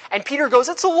 And Peter goes,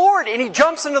 it's the Lord! And he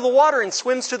jumps into the water and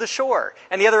swims to the shore.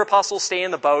 And the other apostles stay in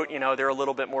the boat. They're a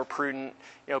little bit more prudent.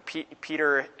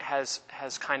 Peter has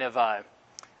kind of a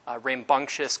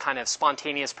rambunctious, kind of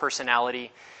spontaneous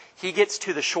personality. He gets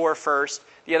to the shore first.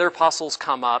 The other apostles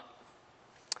come up.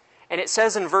 And it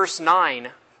says in verse 9,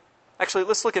 actually,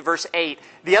 let's look at verse 8.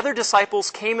 The other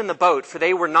disciples came in the boat, for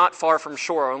they were not far from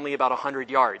shore, only about 100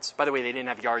 yards. By the way, they didn't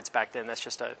have yards back then. That's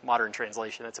just a modern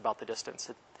translation. That's about the distance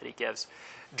that he gives.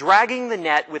 Dragging the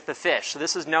net with the fish. So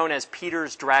this is known as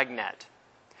Peter's dragnet.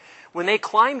 When they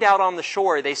climbed out on the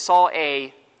shore, they saw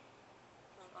a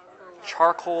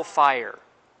charcoal fire.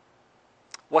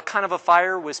 What kind of a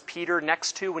fire was Peter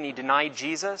next to when he denied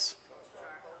Jesus?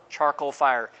 Charcoal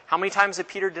fire. How many times did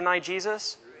Peter deny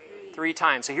Jesus? 3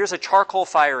 times. So here's a charcoal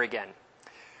fire again,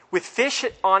 with fish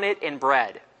on it and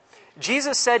bread.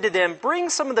 Jesus said to them, bring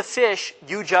some of the fish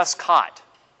you just caught.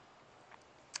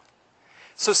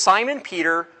 So Simon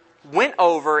Peter went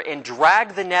over and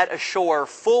dragged the net ashore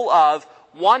full of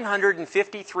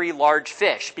 153 large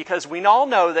fish, because we all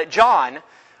know that John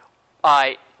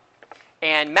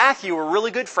and Matthew were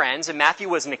really good friends, and Matthew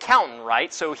was an accountant,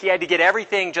 right? So he had to get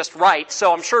everything just right.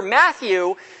 So I'm sure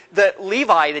Matthew,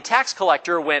 Levi, the tax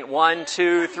collector, went 1,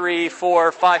 2, 3,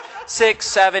 4, 5, 6,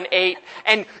 7, 8.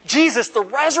 And Jesus, the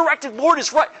resurrected Lord,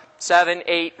 is right. 7,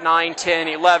 8, 9, 10,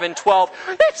 11, 12.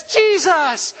 It's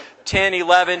Jesus! 10,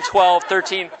 11, 12,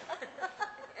 13.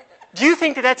 Do you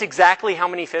think that that's exactly how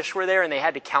many fish were there and they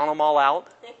had to count them all out?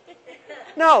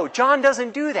 No, John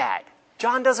doesn't do that.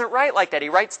 John doesn't write like that. He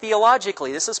writes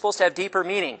theologically. This is supposed to have deeper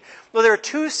meaning. Well, there are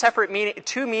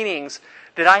two meanings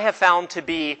that I have found to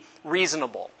be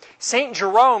reasonable. St.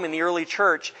 Jerome in the early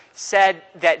church said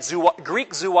that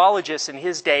Greek zoologists in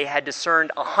his day had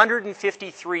discerned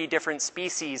 153 different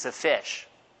species of fish.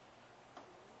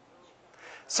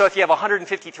 So if you have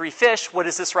 153 fish, what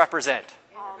does this represent?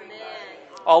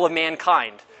 All of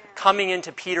mankind coming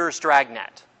into Peter's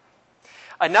dragnet.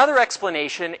 Another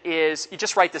explanation is, you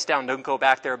just write this down, don't go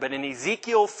back there, but in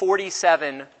Ezekiel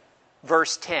 47,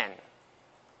 verse 10,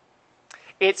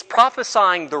 it's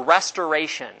prophesying the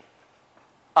restoration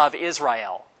of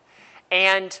Israel.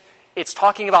 And it's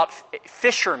talking about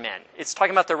fishermen. It's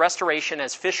talking about the restoration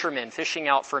as fishermen fishing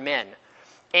out for men.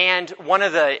 And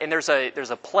there's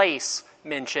a place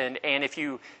mentioned, and if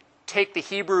you take the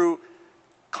Hebrew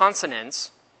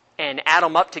consonants and add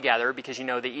them up together, because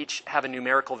they each have a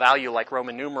numerical value like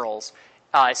Roman numerals,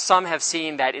 some have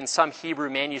seen that in some Hebrew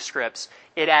manuscripts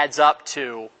it adds up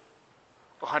to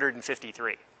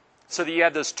 153. So that you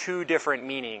have those two different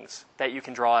meanings that you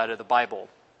can draw out of the Bible.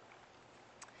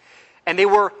 And they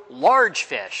were large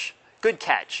fish. Good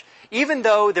catch. Even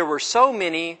though there were so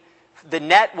many, the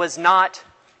net was not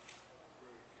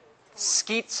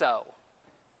schizo.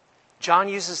 John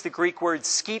uses the Greek word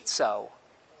schizo.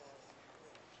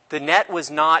 The net was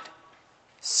not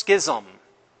schism.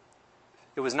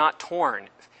 It was not torn.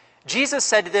 Jesus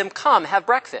said to them, "Come, have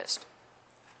breakfast."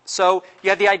 So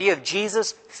you have the idea of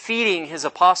Jesus feeding his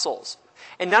apostles.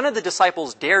 And none of the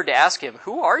disciples dared to ask him,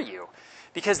 "Who are you?"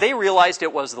 Because they realized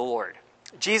it was the Lord.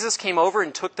 Jesus came over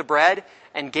and took the bread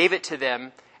and gave it to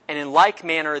them, and in like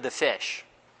manner the fish.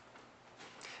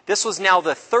 This was now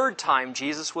the third time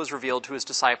Jesus was revealed to his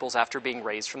disciples after being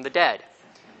raised from the dead.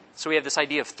 So we have this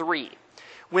idea of three.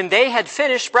 When they had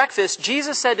finished breakfast,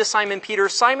 Jesus said to Simon Peter,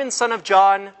 "Simon, son of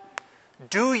John,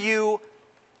 do you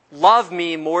love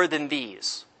me more than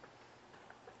these?"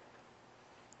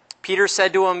 Peter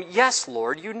said to him, "Yes,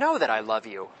 Lord, you know that I love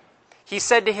you." He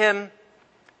said to him,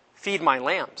 "Feed my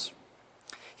lambs."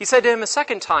 He said to him a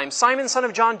second time, "Simon, son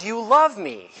of John, do you love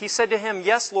me?" He said to him,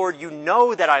 "Yes, Lord, you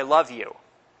know that I love you."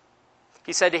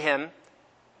 He said to him,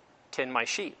 "Tend my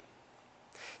sheep."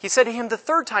 He said to him the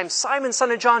third time, "Simon, son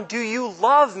of John, do you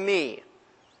love me?"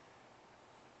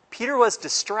 Peter was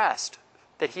distressed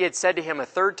that he had said to him a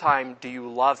third time, "Do you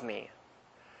love me?"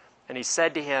 And he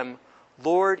said to him,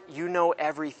 "Lord, you know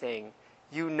everything.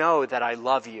 You know that I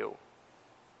love you."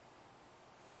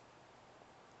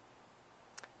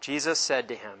 Jesus said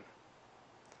to him,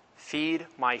 "Feed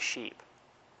my sheep."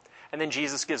 And then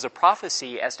Jesus gives a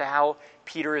prophecy as to how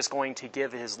Peter is going to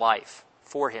give his life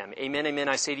for him. "Amen, amen,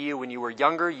 I say to you, when you were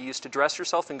younger, you used to dress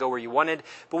yourself and go where you wanted.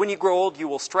 But when you grow old, you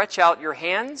will stretch out your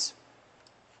hands,"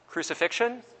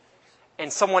 crucifixion,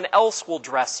 "and someone else will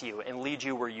dress you and lead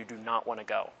you where you do not want to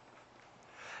go."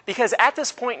 Because at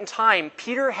this point in time,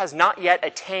 Peter has not yet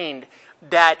attained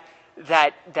that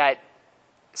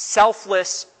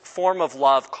selfless form of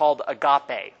love called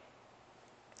agape.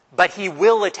 But he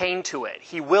will attain to it.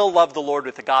 He will love the Lord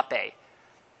with agape.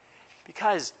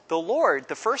 Because the Lord,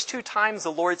 the first two times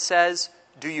the Lord says,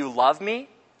 "Do you love me?"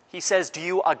 He says, "Do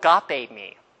you agape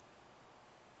me?"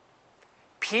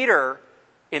 Peter,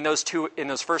 in those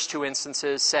first two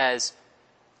instances, says,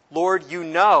 "Lord, you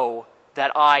know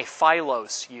that I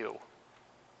philos you."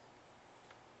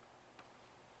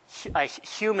 A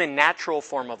human, natural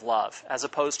form of love, as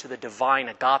opposed to the divine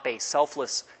agape,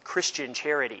 selfless Christian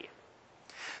charity.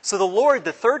 So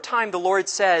the third time the Lord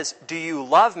says, "Do you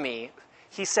love me?"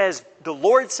 the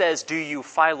Lord says, "Do you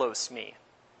philos me?"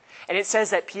 And it says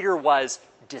that Peter was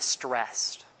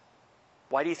distressed.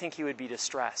 Why do you think he would be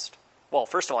distressed? Well,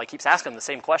 first of all, he keeps asking the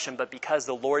same question, but because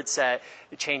the Lord said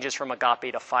it changes from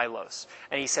agape to philos.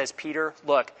 And he says, "Peter,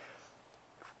 look,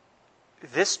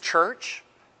 this church,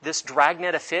 this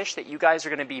dragnet of fish that you guys are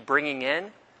going to be bringing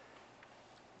in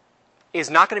is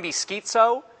not going to be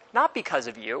schizo, not because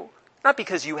of you, not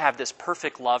because you have this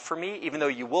perfect love for me, even though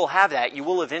you will have that. You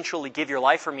will eventually give your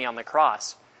life for me on the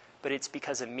cross. But it's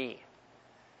because of me.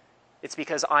 It's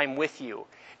because I'm with you.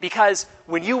 Because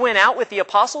when you went out with the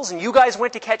apostles and you guys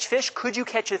went to catch fish, could you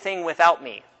catch a thing without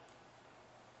me?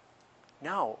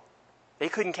 No. They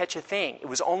couldn't catch a thing. It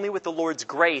was only with the Lord's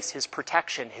grace, his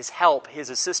protection, his help, his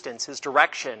assistance, his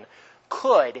direction,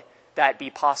 could that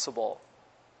be possible.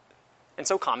 And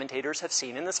so commentators have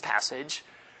seen in this passage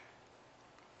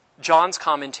John's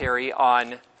commentary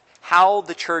on how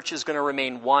the church is going to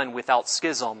remain one without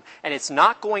schism. And it's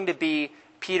not going to be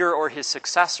Peter or his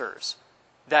successors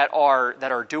that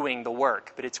are doing the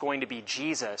work, but it's going to be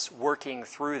Jesus working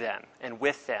through them and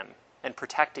with them and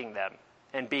protecting them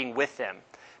and being with them.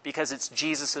 Because it's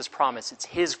Jesus' promise, it's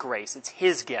his grace, it's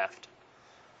his gift.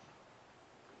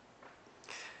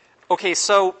 Okay,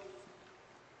 so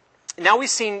now we've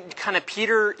seen kind of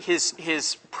Peter,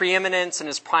 his preeminence and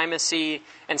his primacy,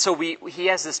 and so he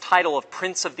has this title of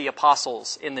Prince of the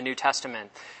Apostles in the New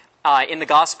Testament, in the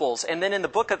Gospels. And then in the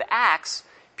book of Acts,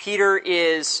 Peter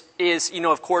is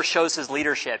of course, shows his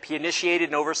leadership. He initiated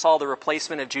and oversaw the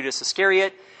replacement of Judas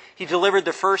Iscariot. He delivered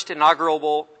the first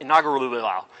inaugural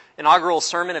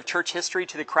sermon of church history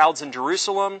to the crowds in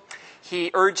Jerusalem.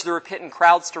 He urged the repentant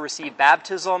crowds to receive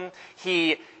baptism.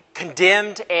 He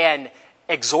condemned and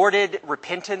exhorted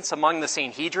repentance among the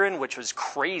Sanhedrin, which was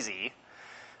crazy.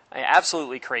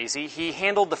 Absolutely crazy. He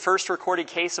handled the first recorded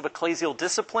case of ecclesial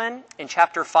discipline in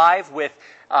chapter 5 with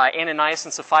Ananias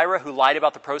and Sapphira, who lied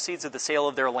about the proceeds of the sale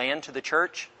of their land to the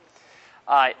church.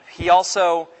 He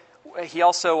also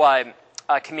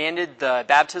commanded the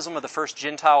baptism of the first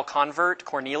Gentile convert,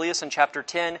 Cornelius, in chapter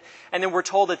 10. And then we're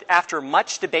told that after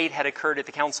much debate had occurred at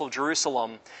the Council of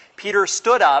Jerusalem, Peter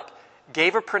stood up,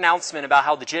 gave a pronouncement about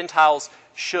how the Gentiles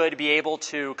should be able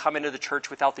to come into the church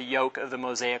without the yoke of the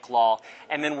Mosaic law.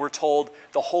 And then we're told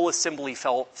the whole assembly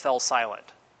fell silent,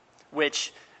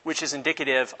 which is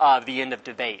indicative of the end of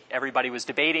debate. Everybody was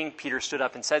debating, Peter stood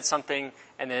up and said something,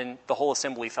 and then the whole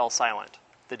assembly fell silent.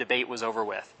 The debate was over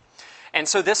with. And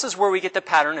so this is where we get the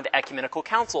pattern of ecumenical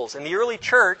councils. In the early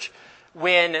church,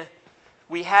 when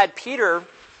we had Peter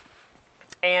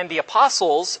and the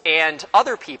apostles and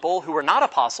other people who were not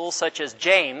apostles, such as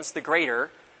James the Greater,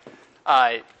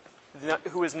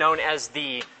 who is known as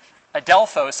the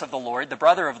Adelphos of the Lord, the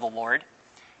brother of the Lord,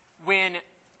 when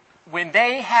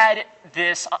they had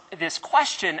this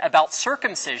question about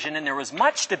circumcision, and there was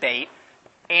much debate,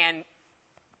 and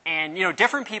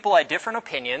different people had different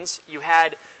opinions. You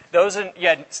had those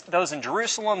in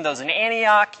Jerusalem, those in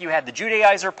Antioch. You had the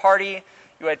Judaizer party.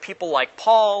 You had people like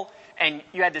Paul, and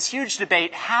you had this huge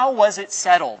debate. How was it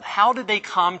settled? How did they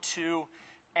come to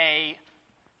a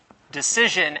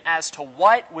decision as to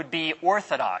what would be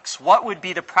orthodox? What would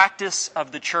be the practice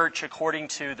of the church according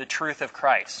to the truth of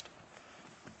Christ?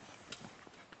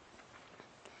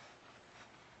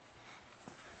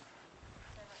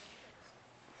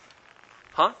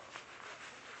 Huh?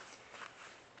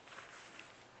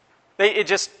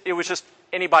 It was just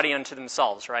anybody unto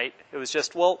themselves, right? It was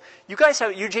just, well, you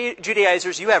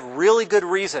Judaizers, you have really good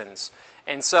reasons.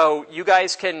 And so you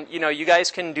guys can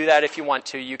do that if you want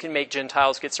to. You can make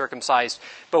Gentiles get circumcised.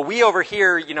 But we over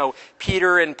here,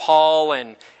 Peter and Paul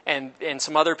and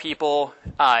some other people,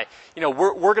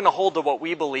 we're going to hold to what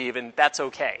we believe, and that's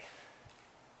okay.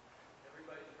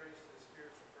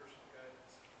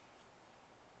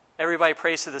 Everybody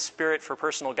prays to the Spirit for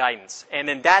personal guidance. And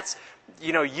then that's,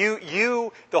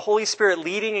 the Holy Spirit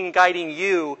leading and guiding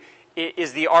you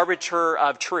is the arbiter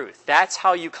of truth. That's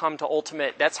how you come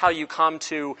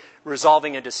to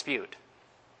resolving a dispute.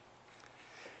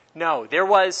 No, there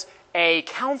was a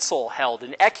council held,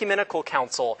 an ecumenical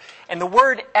council. And the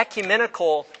word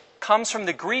ecumenical comes from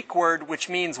the Greek word which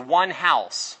means one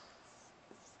house.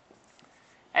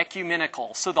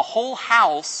 Ecumenical. So the whole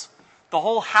house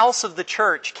of the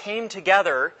church came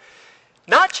together,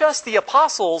 not just the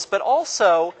apostles, but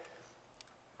also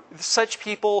such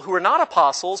people who were not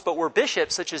apostles, but were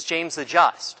bishops, such as James the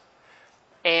Just,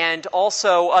 and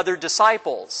also other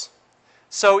disciples.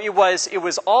 So it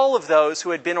was all of those who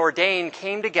had been ordained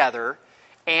came together,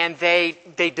 and they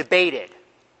debated.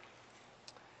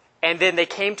 And then they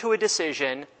came to a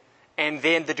decision, and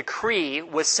then the decree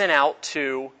was sent out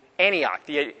to Antioch,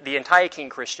 the Antiochene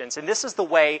Christians. And this is the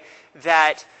way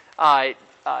that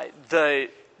the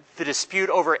dispute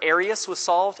over Arius was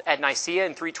solved at Nicaea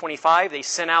in 325. They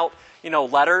sent out,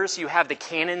 letters. You have the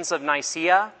canons of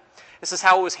Nicaea. This is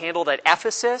how it was handled at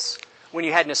Ephesus. When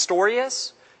you had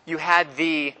Nestorius, you had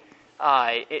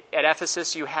at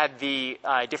Ephesus, you had the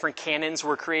different canons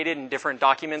were created and different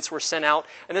documents were sent out.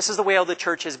 And this is the way all the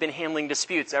church has been handling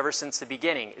disputes ever since the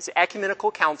beginning. It's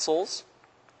ecumenical councils,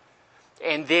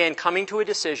 and then coming to a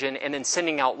decision, and then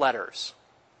sending out letters.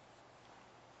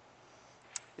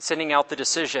 Sending out the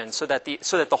decision so that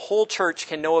the whole church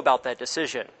can know about that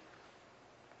decision.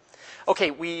 Okay,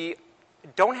 we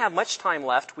don't have much time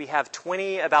left. We have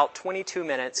about 22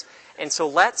 minutes. And so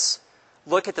let's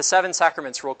look at the 7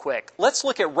 sacraments real quick. Let's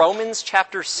look at Romans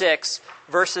chapter 6,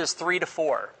 verses 3 to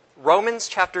 4. Romans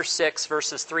chapter 6,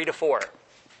 verses 3 to 4.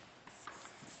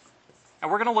 And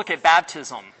we're going to look at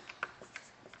baptism.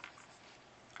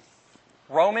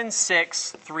 Romans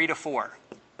 6, 3 to 4.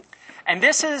 And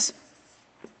this is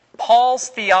Paul's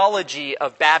theology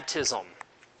of baptism,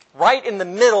 right in the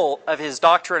middle of his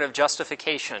doctrine of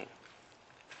justification.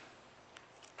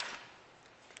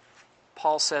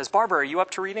 Paul says, Barbara, are you up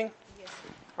to reading? Yes.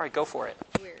 All right, go for it.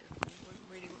 Where do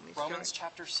you want me to start? Romans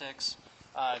chapter 6,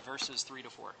 verses 3 to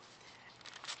 4.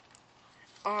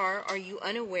 Are you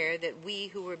unaware that we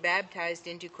who were baptized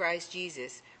into Christ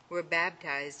Jesus were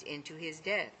baptized into his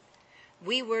death?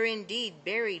 We were indeed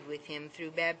buried with him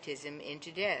through baptism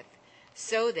into death,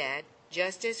 so that,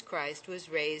 just as Christ was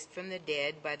raised from the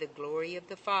dead by the glory of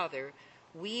the Father,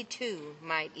 we too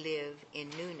might live in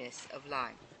newness of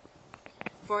life.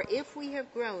 For if we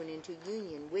have grown into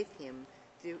union with him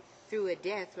through a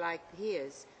death like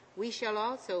his, we shall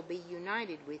also be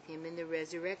united with him in the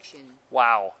resurrection.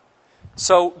 Wow.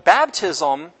 So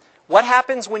baptism, what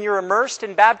happens when you're immersed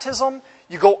in baptism?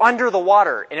 You go under the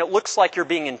water, and it looks like you're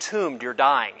being entombed, you're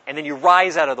dying, and then you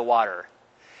rise out of the water.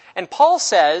 And Paul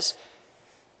says,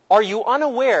 are you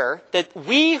unaware that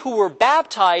we who were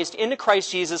baptized into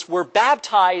Christ Jesus were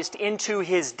baptized into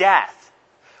his death?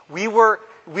 We were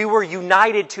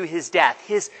united to his death,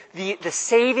 the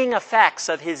saving effects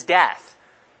of his death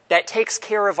that takes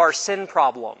care of our sin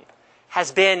problem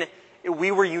has been,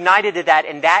 we were united to that,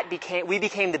 and we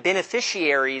became the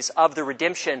beneficiaries of the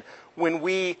redemption when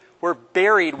we were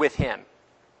buried with him.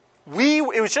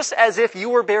 It was just as if you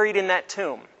were buried in that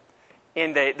tomb,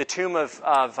 in the tomb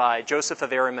of Joseph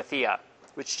of Arimathea,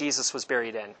 which Jesus was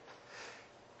buried in.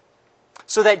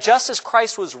 So that just as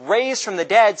Christ was raised from the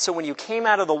dead, so when you came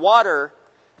out of the water,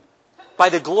 by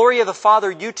the glory of the Father,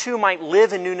 you too might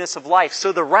live in newness of life.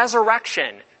 So the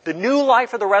resurrection, the new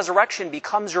life of the resurrection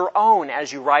becomes your own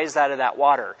as you rise out of that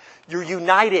water. You're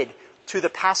united to the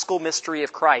paschal mystery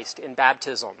of Christ in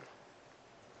baptism.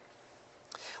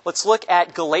 Let's look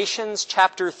at Galatians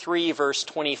chapter 3, verse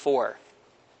 24.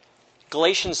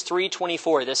 Galatians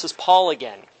 3:24. This is Paul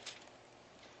again.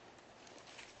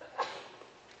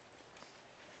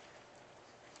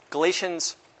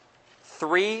 Galatians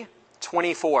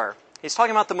 3:24. He's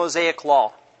talking about the Mosaic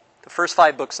Law, the first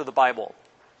 5 books of the Bible.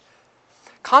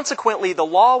 Consequently, the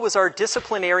law was our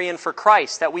disciplinarian for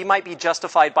Christ, that we might be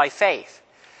justified by faith.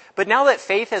 But now that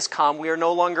faith has come, we are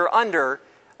no longer under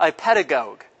a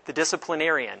pedagogue, the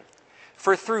disciplinarian.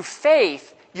 For through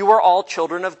faith, you are all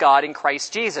children of God in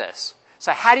Christ Jesus.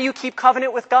 So how do you keep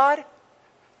covenant with God?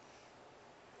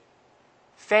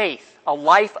 Faith, a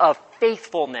life of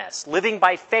faithfulness, living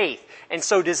by faith. And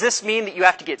so does this mean that you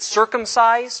have to get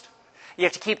circumcised? You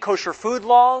have to keep kosher food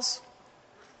laws?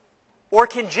 Or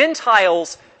can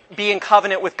Gentiles be in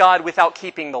covenant with God without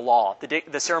keeping the law,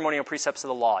 the ceremonial precepts of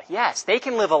the law? Yes, they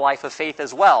can live a life of faith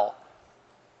as well.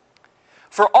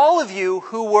 For all of you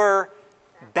who were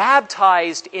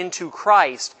baptized into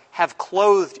Christ have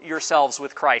clothed yourselves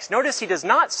with Christ. Notice he does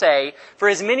not say, for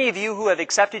as many of you who have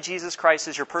accepted Jesus Christ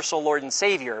as your personal Lord and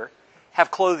Savior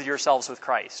have clothed yourselves with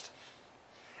Christ.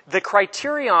 The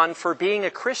criterion for being a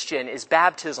Christian is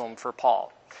baptism for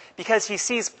Paul. Because he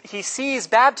sees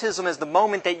baptism as the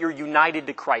moment that you're united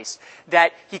to Christ.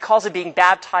 That he calls it being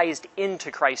baptized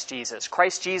into Christ Jesus.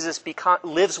 Christ Jesus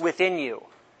lives within you.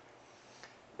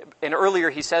 And earlier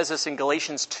he says this in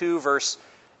Galatians 2 verse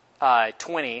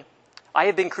 20. I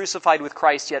have been crucified with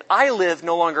Christ, yet I live,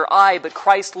 no longer I, but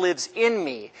Christ lives in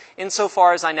me.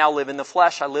 Insofar as I now live in the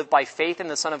flesh, I live by faith in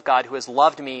the Son of God who has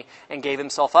loved me and gave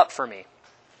himself up for me.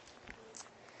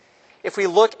 If we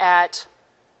look at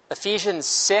Ephesians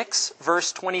 6,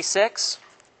 verse 26,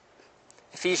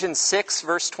 Ephesians 6,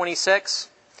 verse 26,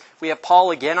 we have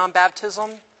Paul again on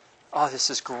baptism. Oh, this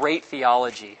is great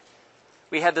theology.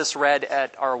 We had this read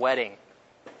at our wedding.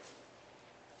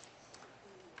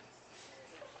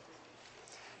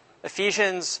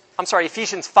 Ephesians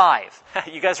 5.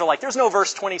 You guys are like, there's no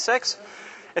verse 26.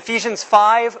 Ephesians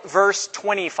 5, verse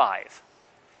 25.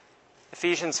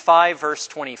 Ephesians 5, verse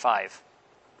 25.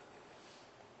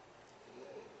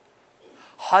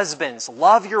 Husbands,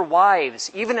 love your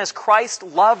wives, even as Christ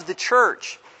loved the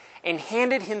church and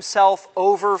handed himself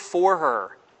over for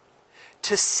her,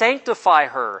 to sanctify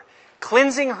her,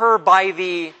 cleansing her by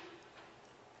the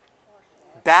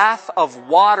bath of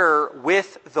water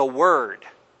with the word.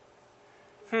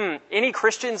 Any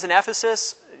Christians in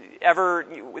Ephesus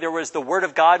there was the word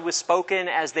of God was spoken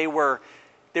as they were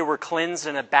cleansed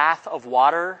in a bath of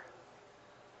water?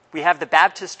 We have the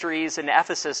baptistries in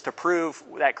Ephesus to prove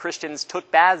that Christians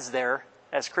took baths there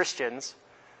as Christians.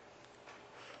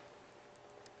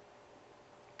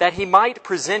 That he might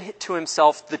present to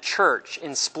himself the church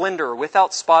in splendor,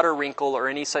 without spot or wrinkle or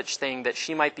any such thing, that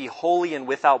she might be holy and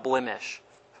without blemish.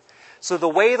 So the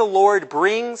way the Lord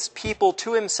brings people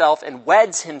to himself and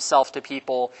weds himself to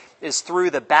people is through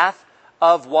the bath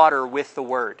of water with the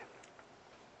word.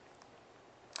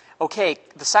 Okay,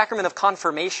 the sacrament of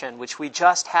confirmation, which we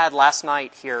just had last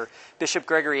night here. Bishop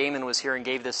Gregory Amen was here and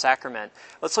gave this sacrament.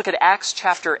 Let's look at Acts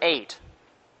chapter 8.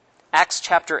 Acts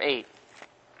chapter 8.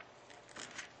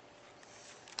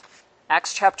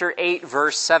 Acts chapter 8,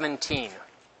 verse 17.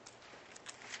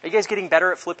 Are you guys getting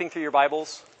better at flipping through your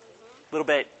Bibles? A little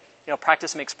bit,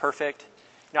 practice makes perfect.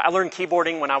 I learned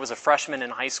keyboarding when I was a freshman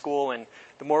in high school, and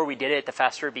the more we did it, the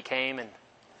faster it became. And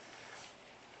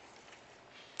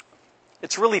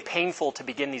It's really painful to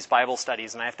begin these Bible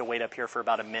studies, and I have to wait up here for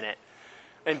about a minute.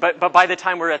 But by the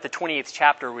time we're at the 28th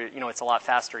chapter, it's a lot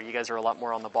faster. You guys are a lot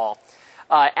more on the ball.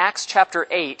 Acts chapter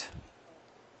 8,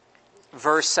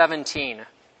 verse 17.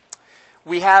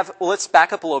 Let's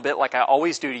back up a little bit like I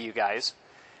always do to you guys.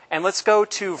 And let's go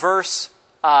to verse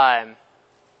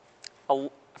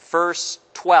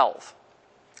 12.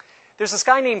 There's this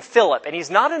guy named Philip, and he's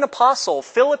not an apostle.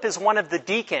 Philip is one of the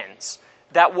deacons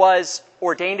that was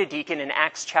ordained a deacon in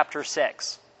Acts chapter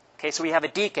 6. Okay, so we have a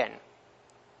deacon.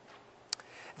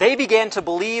 They began to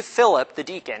believe Philip, the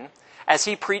deacon, as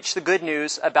he preached the good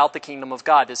news about the kingdom of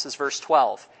God. This is verse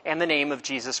 12. And the name of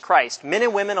Jesus Christ. Men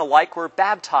and women alike were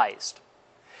baptized.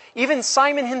 Even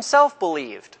Simon himself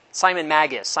believed. Simon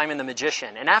Magus, Simon the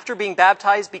magician. And after being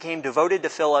baptized, became devoted to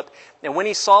Philip. And when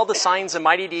he saw the signs and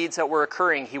mighty deeds that were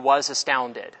occurring, he was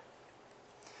astounded.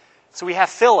 So we have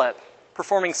Philip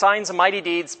performing signs and mighty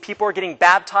deeds. People are getting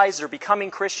baptized. They're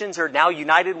becoming Christians. They're now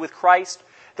united with Christ.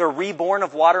 They're reborn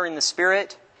of water and the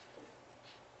Spirit.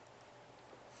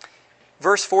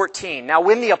 Verse 14. Now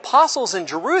when the apostles in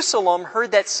Jerusalem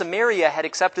heard that Samaria had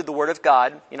accepted the word of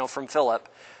God, from Philip,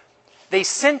 they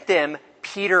sent them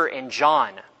Peter and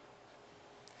John,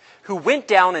 who went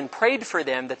down and prayed for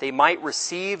them that they might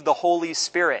receive the Holy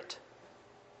Spirit.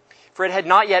 For it had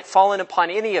not yet fallen upon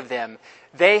any of them.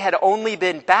 They had only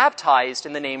been baptized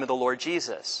in the name of the Lord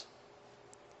Jesus.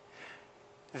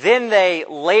 Then they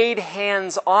laid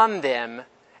hands on them,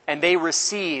 and they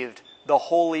received the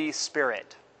Holy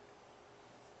Spirit.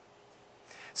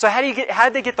 So how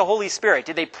did they get the Holy Spirit?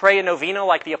 Did they pray a novena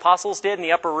like the apostles did in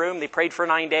the upper room? They prayed for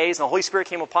 9 days, and the Holy Spirit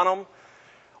came upon them?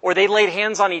 Or they laid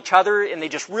hands on each other, and they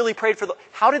just really prayed for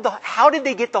how did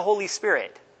they get the Holy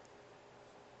Spirit?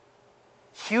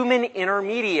 Human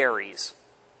intermediaries.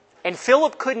 And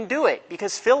Philip couldn't do it,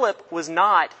 because Philip was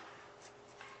not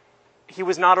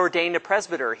ordained a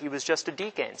presbyter. He was just a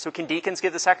deacon. So can deacons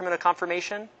give the sacrament of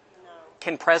confirmation? No.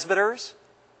 Can presbyters?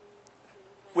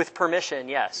 With permission,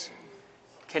 yes.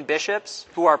 Can bishops,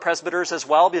 who are presbyters as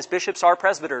well? Because bishops are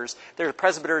presbyters. They're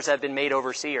presbyters that have been made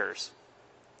overseers.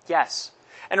 Yes.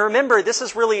 And remember, this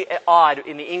is really odd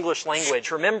in the English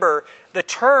language. Remember,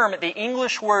 the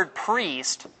English word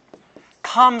priest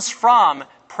comes from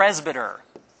presbyter.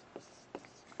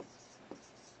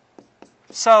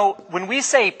 So when we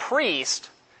say priest,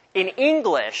 in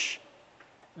English,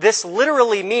 this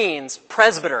literally means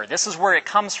presbyter. This is where it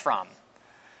comes from.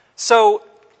 So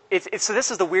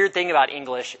this is the weird thing about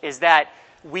English, is that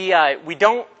we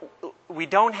don't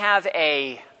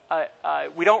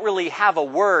really have a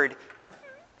word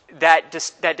that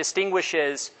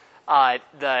distinguishes a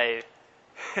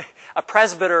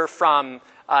presbyter from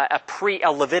a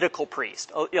Levitical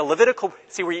priest.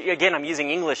 Again, I'm using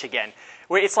English again.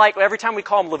 It's like every time we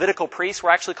call them Levitical priests, we're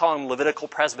actually calling them Levitical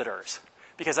presbyters,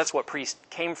 because that's what priest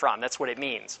came from. That's what it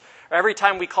means. Or every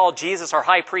time we call Jesus our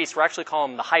high priest, we're actually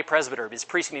calling him the high presbyter, because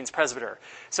priest means presbyter.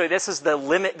 So this is the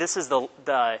limit. This is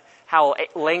the how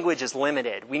language is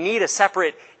limited. We need a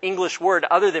separate English word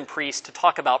other than priest to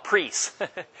talk about priests,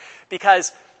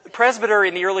 because presbyter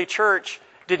in the early church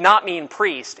did not mean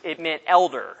priest. It meant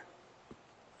elder.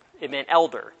 It meant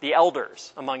elder, the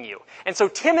elders among you. And so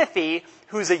Timothy,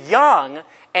 who's a young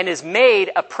and is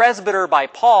made a presbyter by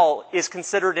Paul, is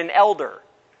considered an elder.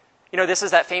 This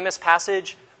is that famous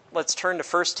passage. Let's turn to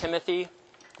 1 Timothy.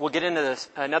 We'll get into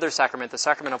another sacrament, the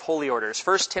sacrament of holy orders.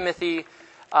 1 Timothy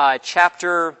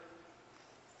chapter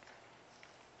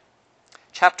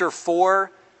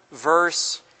 4,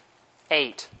 verse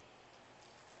 8.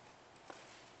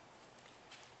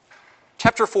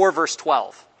 Chapter 4, verse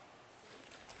 12.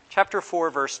 Chapter 4,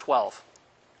 verse 12.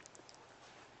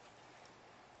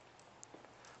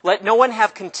 Let no one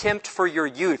have contempt for your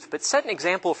youth, but set an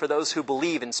example for those who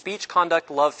believe in speech,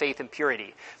 conduct, love, faith, and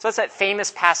purity. So that's that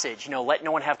famous passage, let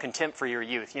no one have contempt for your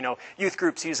youth. Youth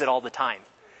groups use it all the time.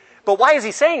 But why is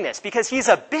he saying this? Because he's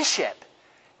a bishop.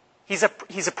 He's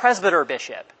a presbyter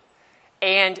bishop.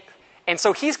 And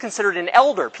so he's considered an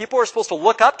elder. People are supposed to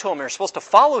look up to him and are supposed to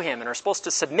follow him and are supposed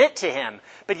to submit to him.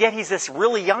 But yet he's this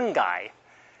really young guy.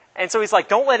 And so he's like,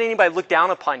 don't let anybody look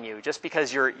down upon you just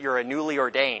because you're a newly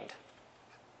ordained.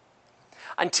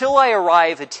 Until I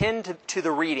arrive, attend to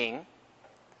the reading,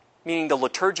 meaning the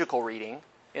liturgical reading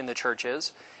in the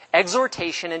churches,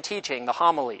 exhortation and teaching, the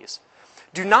homilies.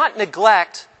 Do not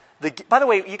neglect by the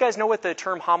way, you guys know what the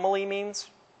term homily means?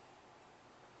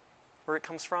 Where it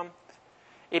comes from?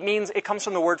 It comes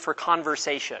from the word for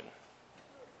conversation.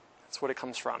 That's what it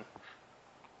comes from.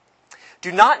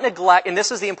 Do not neglect, and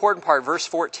this is the important part, verse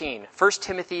 14. 1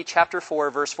 Timothy chapter 4,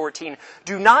 verse 14.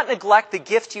 Do not neglect the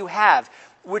gift you have,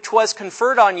 which was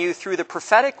conferred on you through the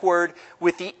prophetic word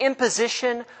with the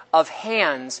imposition of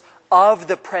hands of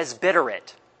the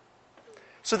presbyterate.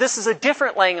 So this is a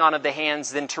different laying on of the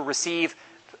hands than to receive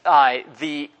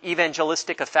the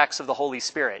evangelistic effects of the Holy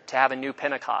Spirit, to have a new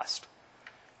Pentecost.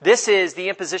 This is the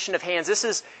imposition of hands. This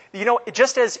is,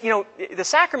 just as, the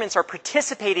sacraments are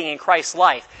participating in Christ's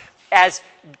life. As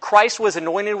Christ was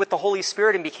anointed with the Holy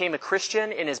Spirit and became a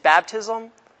Christian in his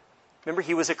baptism, remember,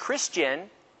 he was a Christian.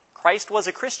 Christ was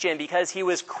a Christian because he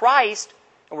was Christ,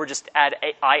 and we're just add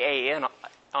I-A-N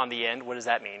on the end. What does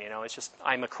that mean? It's just,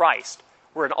 I'm a Christ.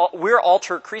 We're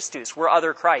alter Christus. We're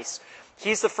other Christs.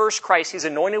 He's the first Christ. He's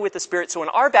anointed with the Spirit. So in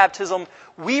our baptism,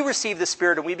 we receive the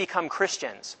Spirit and we become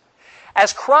Christians.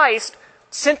 As Christ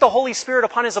sent the Holy Spirit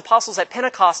upon his apostles at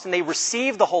Pentecost, and they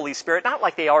received the Holy Spirit, not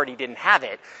like they already didn't have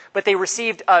it, but they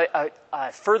received a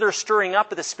further stirring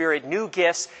up of the Spirit, new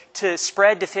gifts to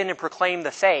spread, defend, and proclaim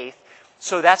the faith.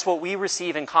 So that's what we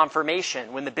receive in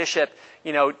confirmation, when the bishop,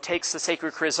 takes the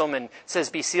sacred chrism and says,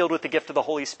 be sealed with the gift of the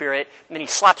Holy Spirit, and then he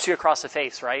slaps you across the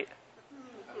face, right?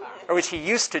 Or which he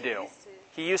used to do.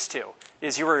 He used to.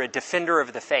 Is you were a defender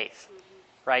of the faith,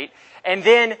 right? And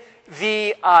then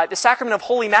the sacrament of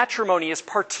holy matrimony is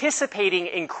participating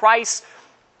in Christ's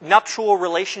nuptial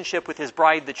relationship with his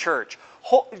bride, the church.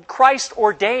 Christ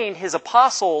ordained his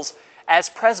apostles as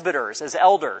presbyters, as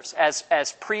elders,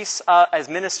 as priests, as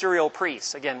ministerial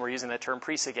priests. Again, we're using the term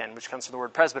priest again, which comes from the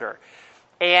word presbyter.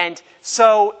 And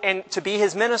to be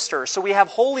his minister. So we have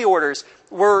holy orders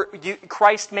where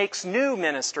Christ makes new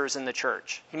ministers in the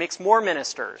church. He makes more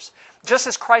ministers. Just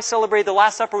as Christ celebrated the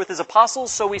Last Supper with his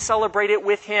apostles, so we celebrate it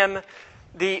with him,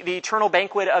 the eternal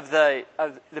banquet of the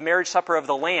marriage supper of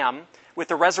the Lamb, with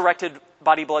the resurrected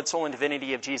body, blood, soul, and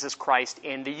divinity of Jesus Christ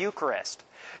in the Eucharist.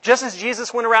 Just as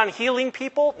Jesus went around healing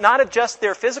people, not of just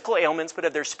their physical ailments, but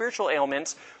of their spiritual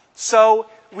ailments, so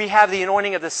we have the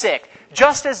anointing of the sick.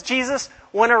 Just as Jesus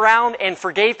went around and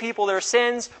forgave people their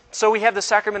sins, so we have the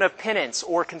sacrament of penance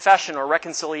or confession or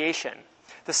reconciliation.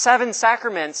 The 7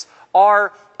 sacraments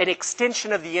are an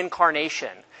extension of the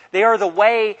incarnation. They are the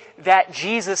way that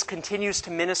Jesus continues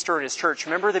to minister in his church.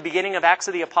 Remember the beginning of Acts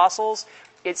of the Apostles?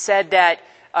 It said that,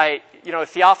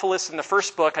 Theophilus in the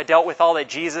first book, I dealt with all that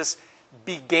Jesus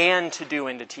began to do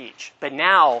and to teach. But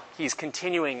now he's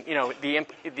continuing,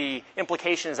 the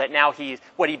implication is that now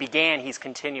what he began, he's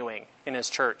continuing in his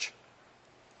church.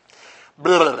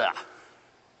 Blah, blah,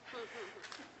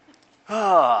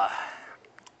 blah.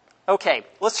 Okay,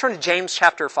 let's turn to James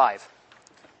chapter 5.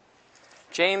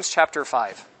 James chapter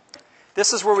 5.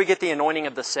 This is where we get the anointing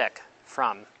of the sick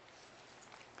from.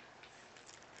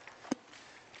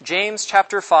 James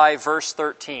chapter 5, verse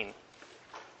 13.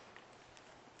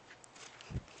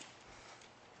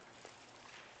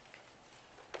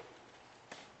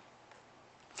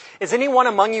 Is anyone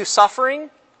among you suffering?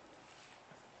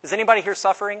 Is anybody here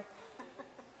suffering?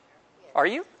 Are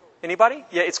you? Anybody?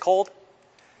 Yeah, it's cold.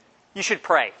 You should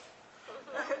pray.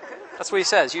 That's what he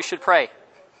says. You should pray.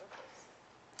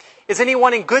 Is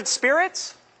anyone in good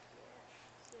spirits?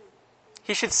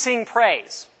 He should sing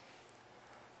praise.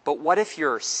 But what if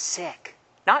you're sick?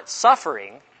 Not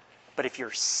suffering, but if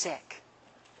you're sick.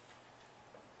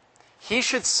 He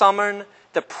should summon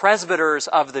the presbyters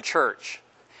of the church,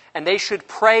 and they should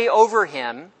pray over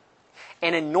him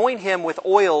and anoint him with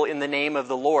oil in the name of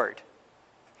the Lord.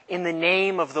 In the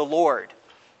name of the Lord.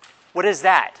 What is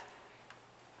that?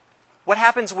 What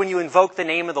happens when you invoke the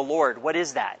name of the Lord? What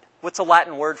is that? What's a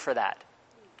Latin word for that?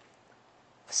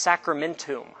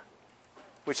 Sacramentum,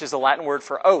 which is the Latin word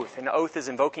for oath. An oath is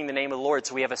invoking the name of the Lord.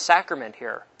 So we have a sacrament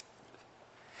here.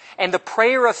 And the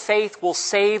prayer of faith will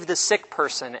save the sick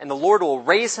person, and the Lord will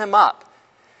raise him up.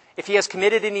 If he has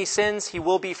committed any sins, he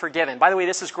will be forgiven. By the way,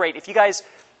 this is great. If you guys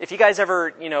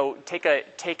ever, take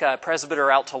a presbyter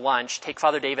out to lunch, take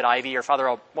Father David Ivy or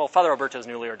Father Alberto's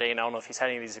newly ordained. I don't know if he's had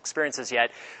any of these experiences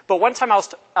yet. But one time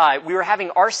we were having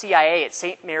RCIA at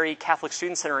St. Mary Catholic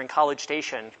Student Center in College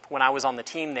Station when I was on the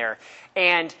team there.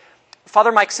 And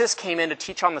Father Mike Sisk came in to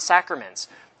teach on the sacraments.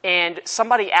 And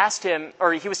somebody asked him,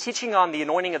 or he was teaching on the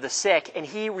anointing of the sick, and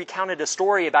he recounted a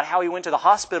story about how he went to the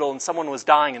hospital and someone was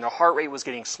dying and their heart rate was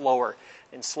getting slower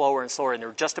and slower and slower, and they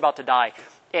were just about to die.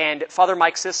 And Father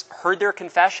Mike Sisk heard their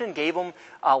confession, gave them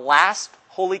a last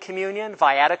Holy Communion,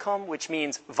 viaticum, which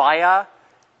means via,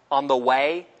 on the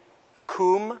way,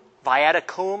 cum,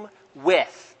 viaticum,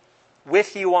 with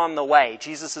you on the way.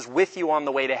 Jesus is with you on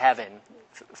the way to heaven.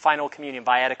 Final communion,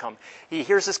 viaticum. He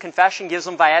hears his confession, gives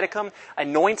him viaticum,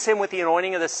 anoints him with the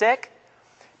anointing of the sick.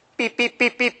 Beep, beep,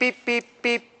 beep, beep, beep, beep,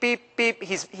 beep, beep, beep.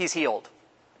 He's healed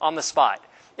on the spot.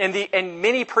 And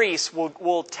many priests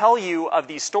will tell you of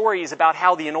these stories about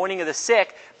how the anointing of the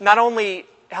sick not only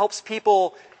helps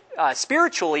people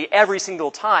spiritually every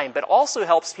single time, but also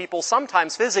helps people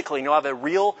sometimes physically. You know, have a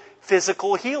real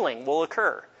physical healing will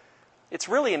occur. It's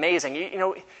really amazing. You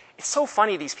know, it's so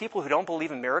funny, these people who don't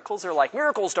believe in miracles, they're like,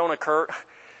 miracles don't occur.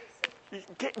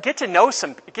 Get to know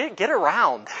some, get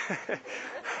around.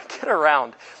 Get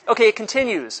around. Okay, it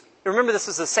continues. Remember, this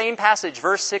is the same passage,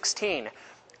 verse 16.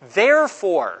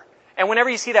 Therefore, and whenever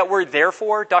you see that word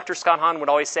therefore, Dr. Scott Hahn would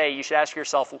always say, you should ask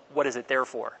yourself, what is it there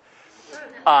for?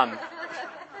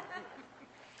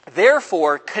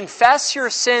 Therefore, confess your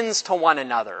sins to one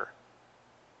another.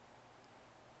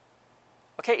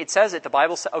 Okay, it says it. The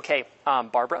Bible says, okay,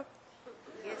 Barbara?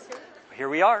 Yes, sir. Here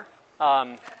we are.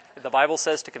 The Bible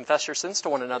says to confess your sins to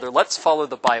one another. Let's follow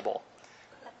the Bible.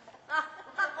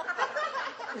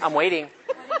 I'm waiting.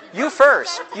 You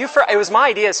first. It was my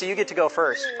idea, so you get to go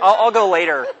first. I'll go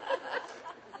later.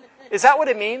 Is that what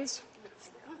it means?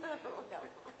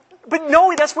 But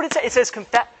no, that's what it says. It says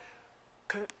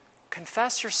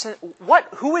confess your sin. What?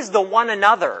 Who is the one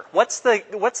another? What's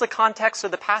the context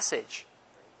of the passage?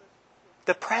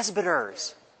 The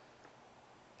presbyters.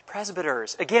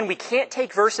 Presbyters. Again, we can't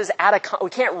take verses we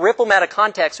can't rip them out of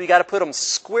context. We got to put them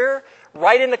square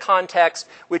right into context,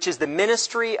 which is the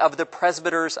ministry of the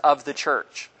presbyters of the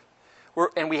church.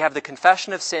 And we have the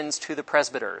confession of sins to the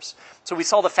presbyters. So we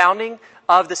saw the founding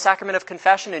of the sacrament of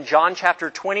confession in John chapter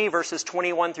 20, verses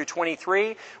 21 through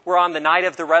 23. We're on the night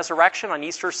of the resurrection on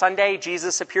Easter Sunday.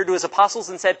 Jesus appeared to his apostles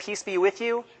and said, "Peace be with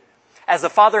you. As the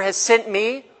Father has sent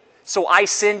me, so I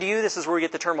send you." This is where we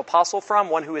get the term apostle from,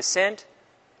 one who is sent.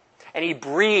 And he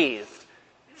breathed,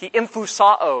 he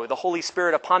emphusao, the Holy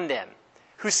Spirit upon them.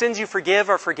 Whose sins you forgive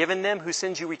are forgiven them. Whose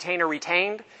sins you retain are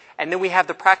retained. And then we have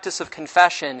the practice of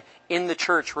confession in the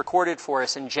church recorded for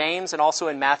us in James and also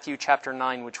in Matthew chapter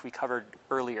 9, which we covered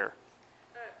earlier.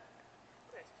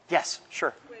 Yes,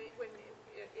 sure. When in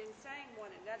saying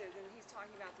one another, then he's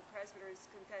talking about the presbyters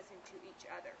confessing to each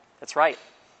other. That's right.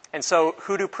 And so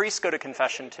who do priests go to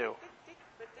confession to?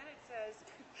 But then it says,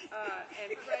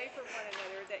 and pray for one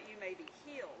another that you may be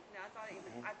healed. Now,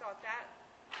 I thought that,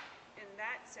 in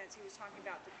that sense, he was talking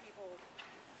about the people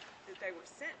that they were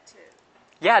sent to.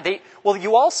 Yeah,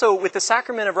 you also, with the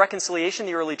sacrament of reconciliation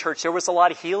in the early church, there was a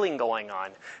lot of healing going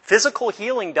on. Physical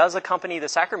healing does accompany the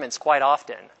sacraments quite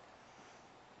often.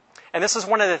 And this is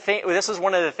one of the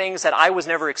things that I was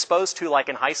never exposed to, like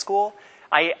in high school.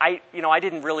 I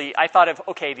thought of,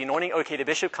 okay, the anointing, okay, the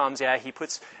bishop comes, yeah, he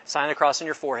puts sign of the cross on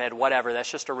your forehead, whatever,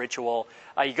 that's just a ritual.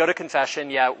 You go to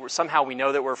confession, yeah, somehow we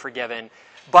know that we're forgiven.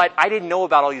 But I didn't know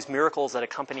about all these miracles that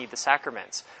accompanied the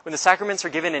sacraments. When the sacraments are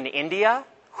given in India,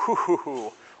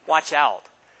 watch out.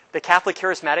 The Catholic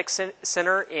Charismatic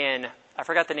Center in, I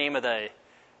forgot the name of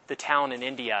the town in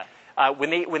India, when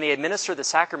they administer the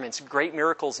sacraments, great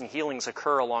miracles and healings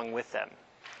occur along with them.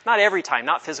 Not every time,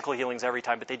 not physical healings every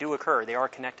time, but they do occur. They are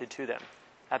connected to them.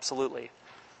 Absolutely.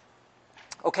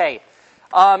 Okay.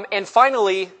 And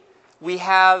finally, we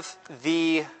have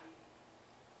the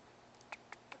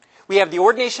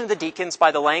ordination of the deacons by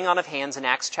the laying on of hands in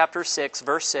Acts chapter 6,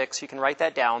 verse 6. You can write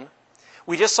that down.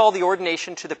 We just saw the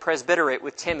ordination to the presbyterate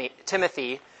with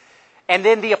Timothy. And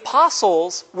then the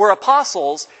apostles were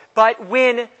apostles, but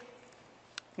when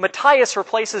Matthias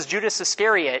replaces Judas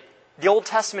Iscariot, the Old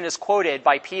Testament is quoted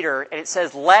by Peter, and it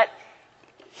says, "Let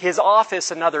his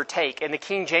office another take." And the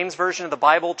King James Version of the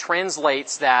Bible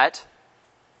translates that,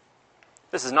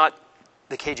 this is not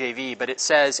the KJV, but it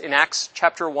says in Acts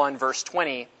chapter 1, verse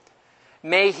 20,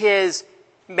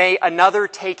 may another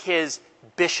take his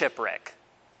bishopric.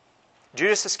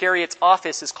 Judas Iscariot's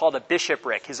office is called a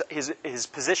bishopric, his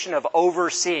position of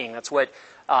overseeing. That's what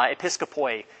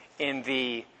episkopoi in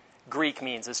the Greek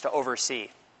means, is to oversee.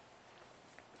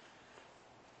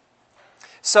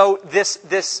 So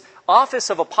this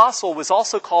office of apostle was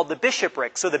also called the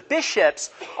bishopric. So the bishops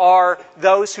are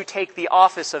those who take the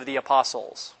office of the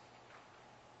apostles.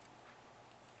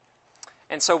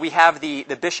 And so we have the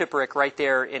bishopric right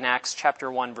there in Acts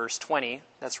chapter 1, verse 20.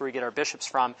 That's where we get our bishops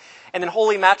from. And then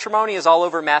holy matrimony is all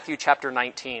over Matthew chapter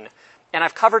 19. And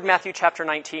I've covered Matthew chapter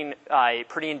 19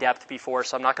 pretty in depth before,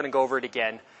 so I'm not going to go over it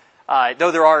again. Though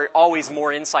there are always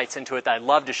more insights into it that I'd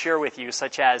love to share with you,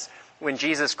 such as when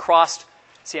Jesus crossed.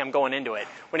 See, I'm going into it.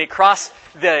 When he crossed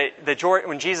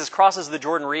when Jesus crosses the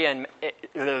Jordan River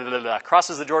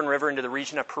into the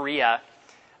region of Perea,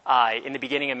 in the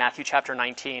beginning of Matthew chapter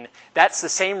 19, that's the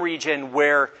same region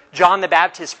where John the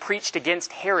Baptist preached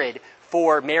against Herod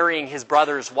for marrying his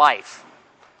brother's wife,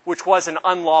 which was an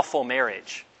unlawful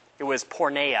marriage. It was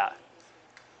porneia.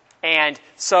 And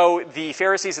so the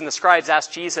Pharisees and the scribes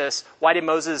asked Jesus, why did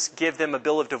Moses give them a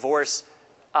bill of divorce?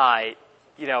 Why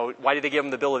did they give them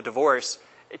the bill of divorce?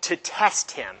 to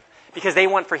test him, because they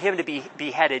want for him to be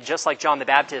beheaded, just like John the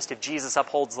Baptist, if Jesus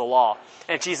upholds the law.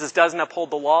 And if Jesus doesn't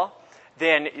uphold the law,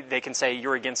 then they can say,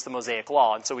 you're against the Mosaic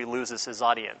law, and so he loses his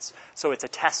audience. So it's a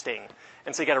testing.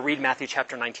 And so you got to read Matthew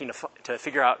chapter 19 to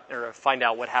figure out or find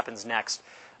out what happens next,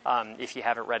 if you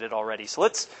haven't read it already. So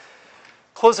let's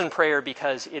close in prayer,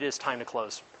 because it is time to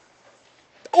close.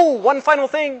 Oh, one final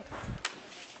thing.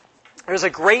 There's a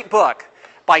great book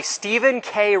by Stephen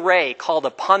K. Ray called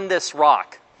Upon This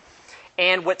Rock.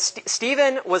 And what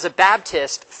Stephen was a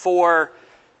Baptist for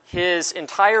his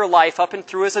entire life, up and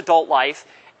through his adult life,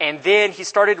 and then he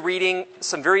started reading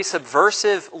some very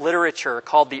subversive literature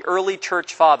called the Early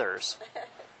Church Fathers.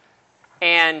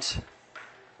 And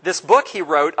this book he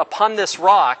wrote, Upon This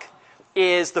Rock,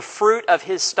 is the fruit of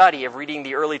his study of reading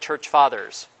the Early Church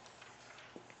Fathers.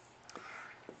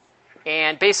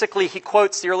 And basically he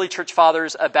quotes the Early Church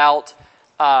Fathers about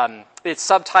it's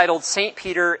subtitled St.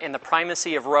 Peter and the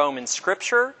Primacy of Rome in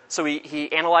Scripture. So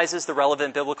he analyzes the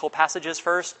relevant biblical passages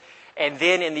first, and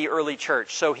then in the early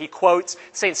church. So he quotes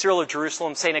St. Cyril of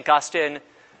Jerusalem, St. Augustine,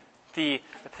 the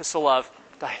Epistle of...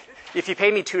 If you pay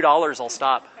me $2, I'll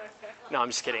stop. No, I'm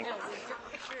just kidding.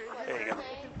 There you go.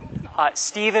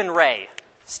 Stephen Ray.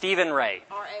 Stephen Ray.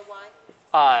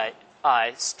 R-A-Y?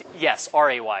 Yes,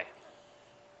 R-A-Y.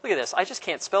 Look at this. I just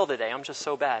can't spell today. I'm just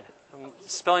so bad. I'm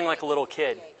spelling like a little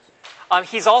kid.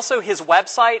 His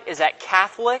website is at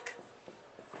Catholic.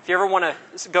 If you ever want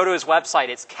to go to his website,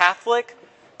 it's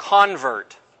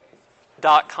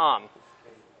CatholicConvert.com.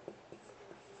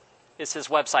 It's his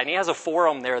website. And he has a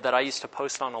forum there that I used to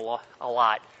post on a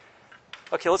lot.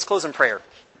 Okay, let's close in prayer.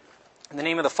 In the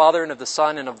name of the Father, and of the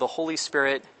Son, and of the Holy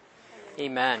Spirit,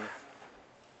 amen.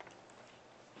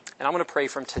 And I'm going to pray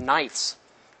from tonight's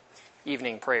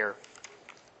evening prayer.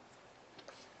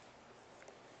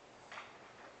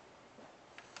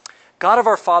 God of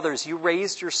our fathers, you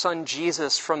raised your Son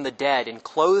Jesus from the dead and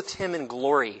clothed him in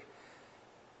glory.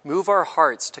 Move our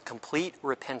hearts to complete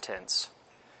repentance,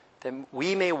 that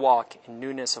we may walk in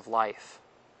newness of life.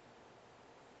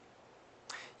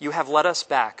 You have led us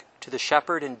back to the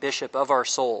shepherd and bishop of our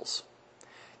souls.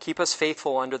 Keep us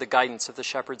faithful under the guidance of the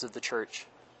shepherds of the church.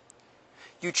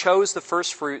 You chose the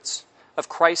first fruits of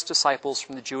Christ's disciples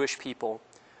from the Jewish people.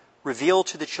 Reveal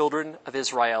to the children of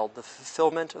Israel the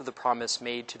fulfillment of the promise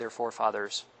made to their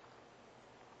forefathers.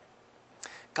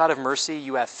 God of mercy,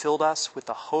 you have filled us with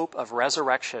the hope of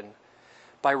resurrection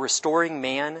by restoring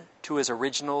man to his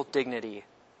original dignity.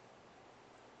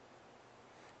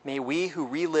 May we who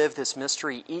relive this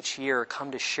mystery each year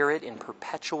come to share it in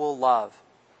perpetual love.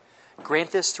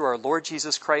 Grant this through our Lord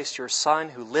Jesus Christ, your Son,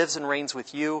 who lives and reigns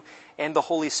with you and the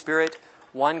Holy Spirit,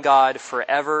 one God,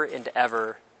 forever and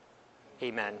ever.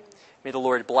 Amen. May the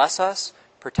Lord bless us,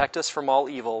 protect us from all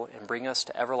evil, and bring us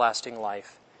to everlasting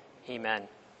life. Amen.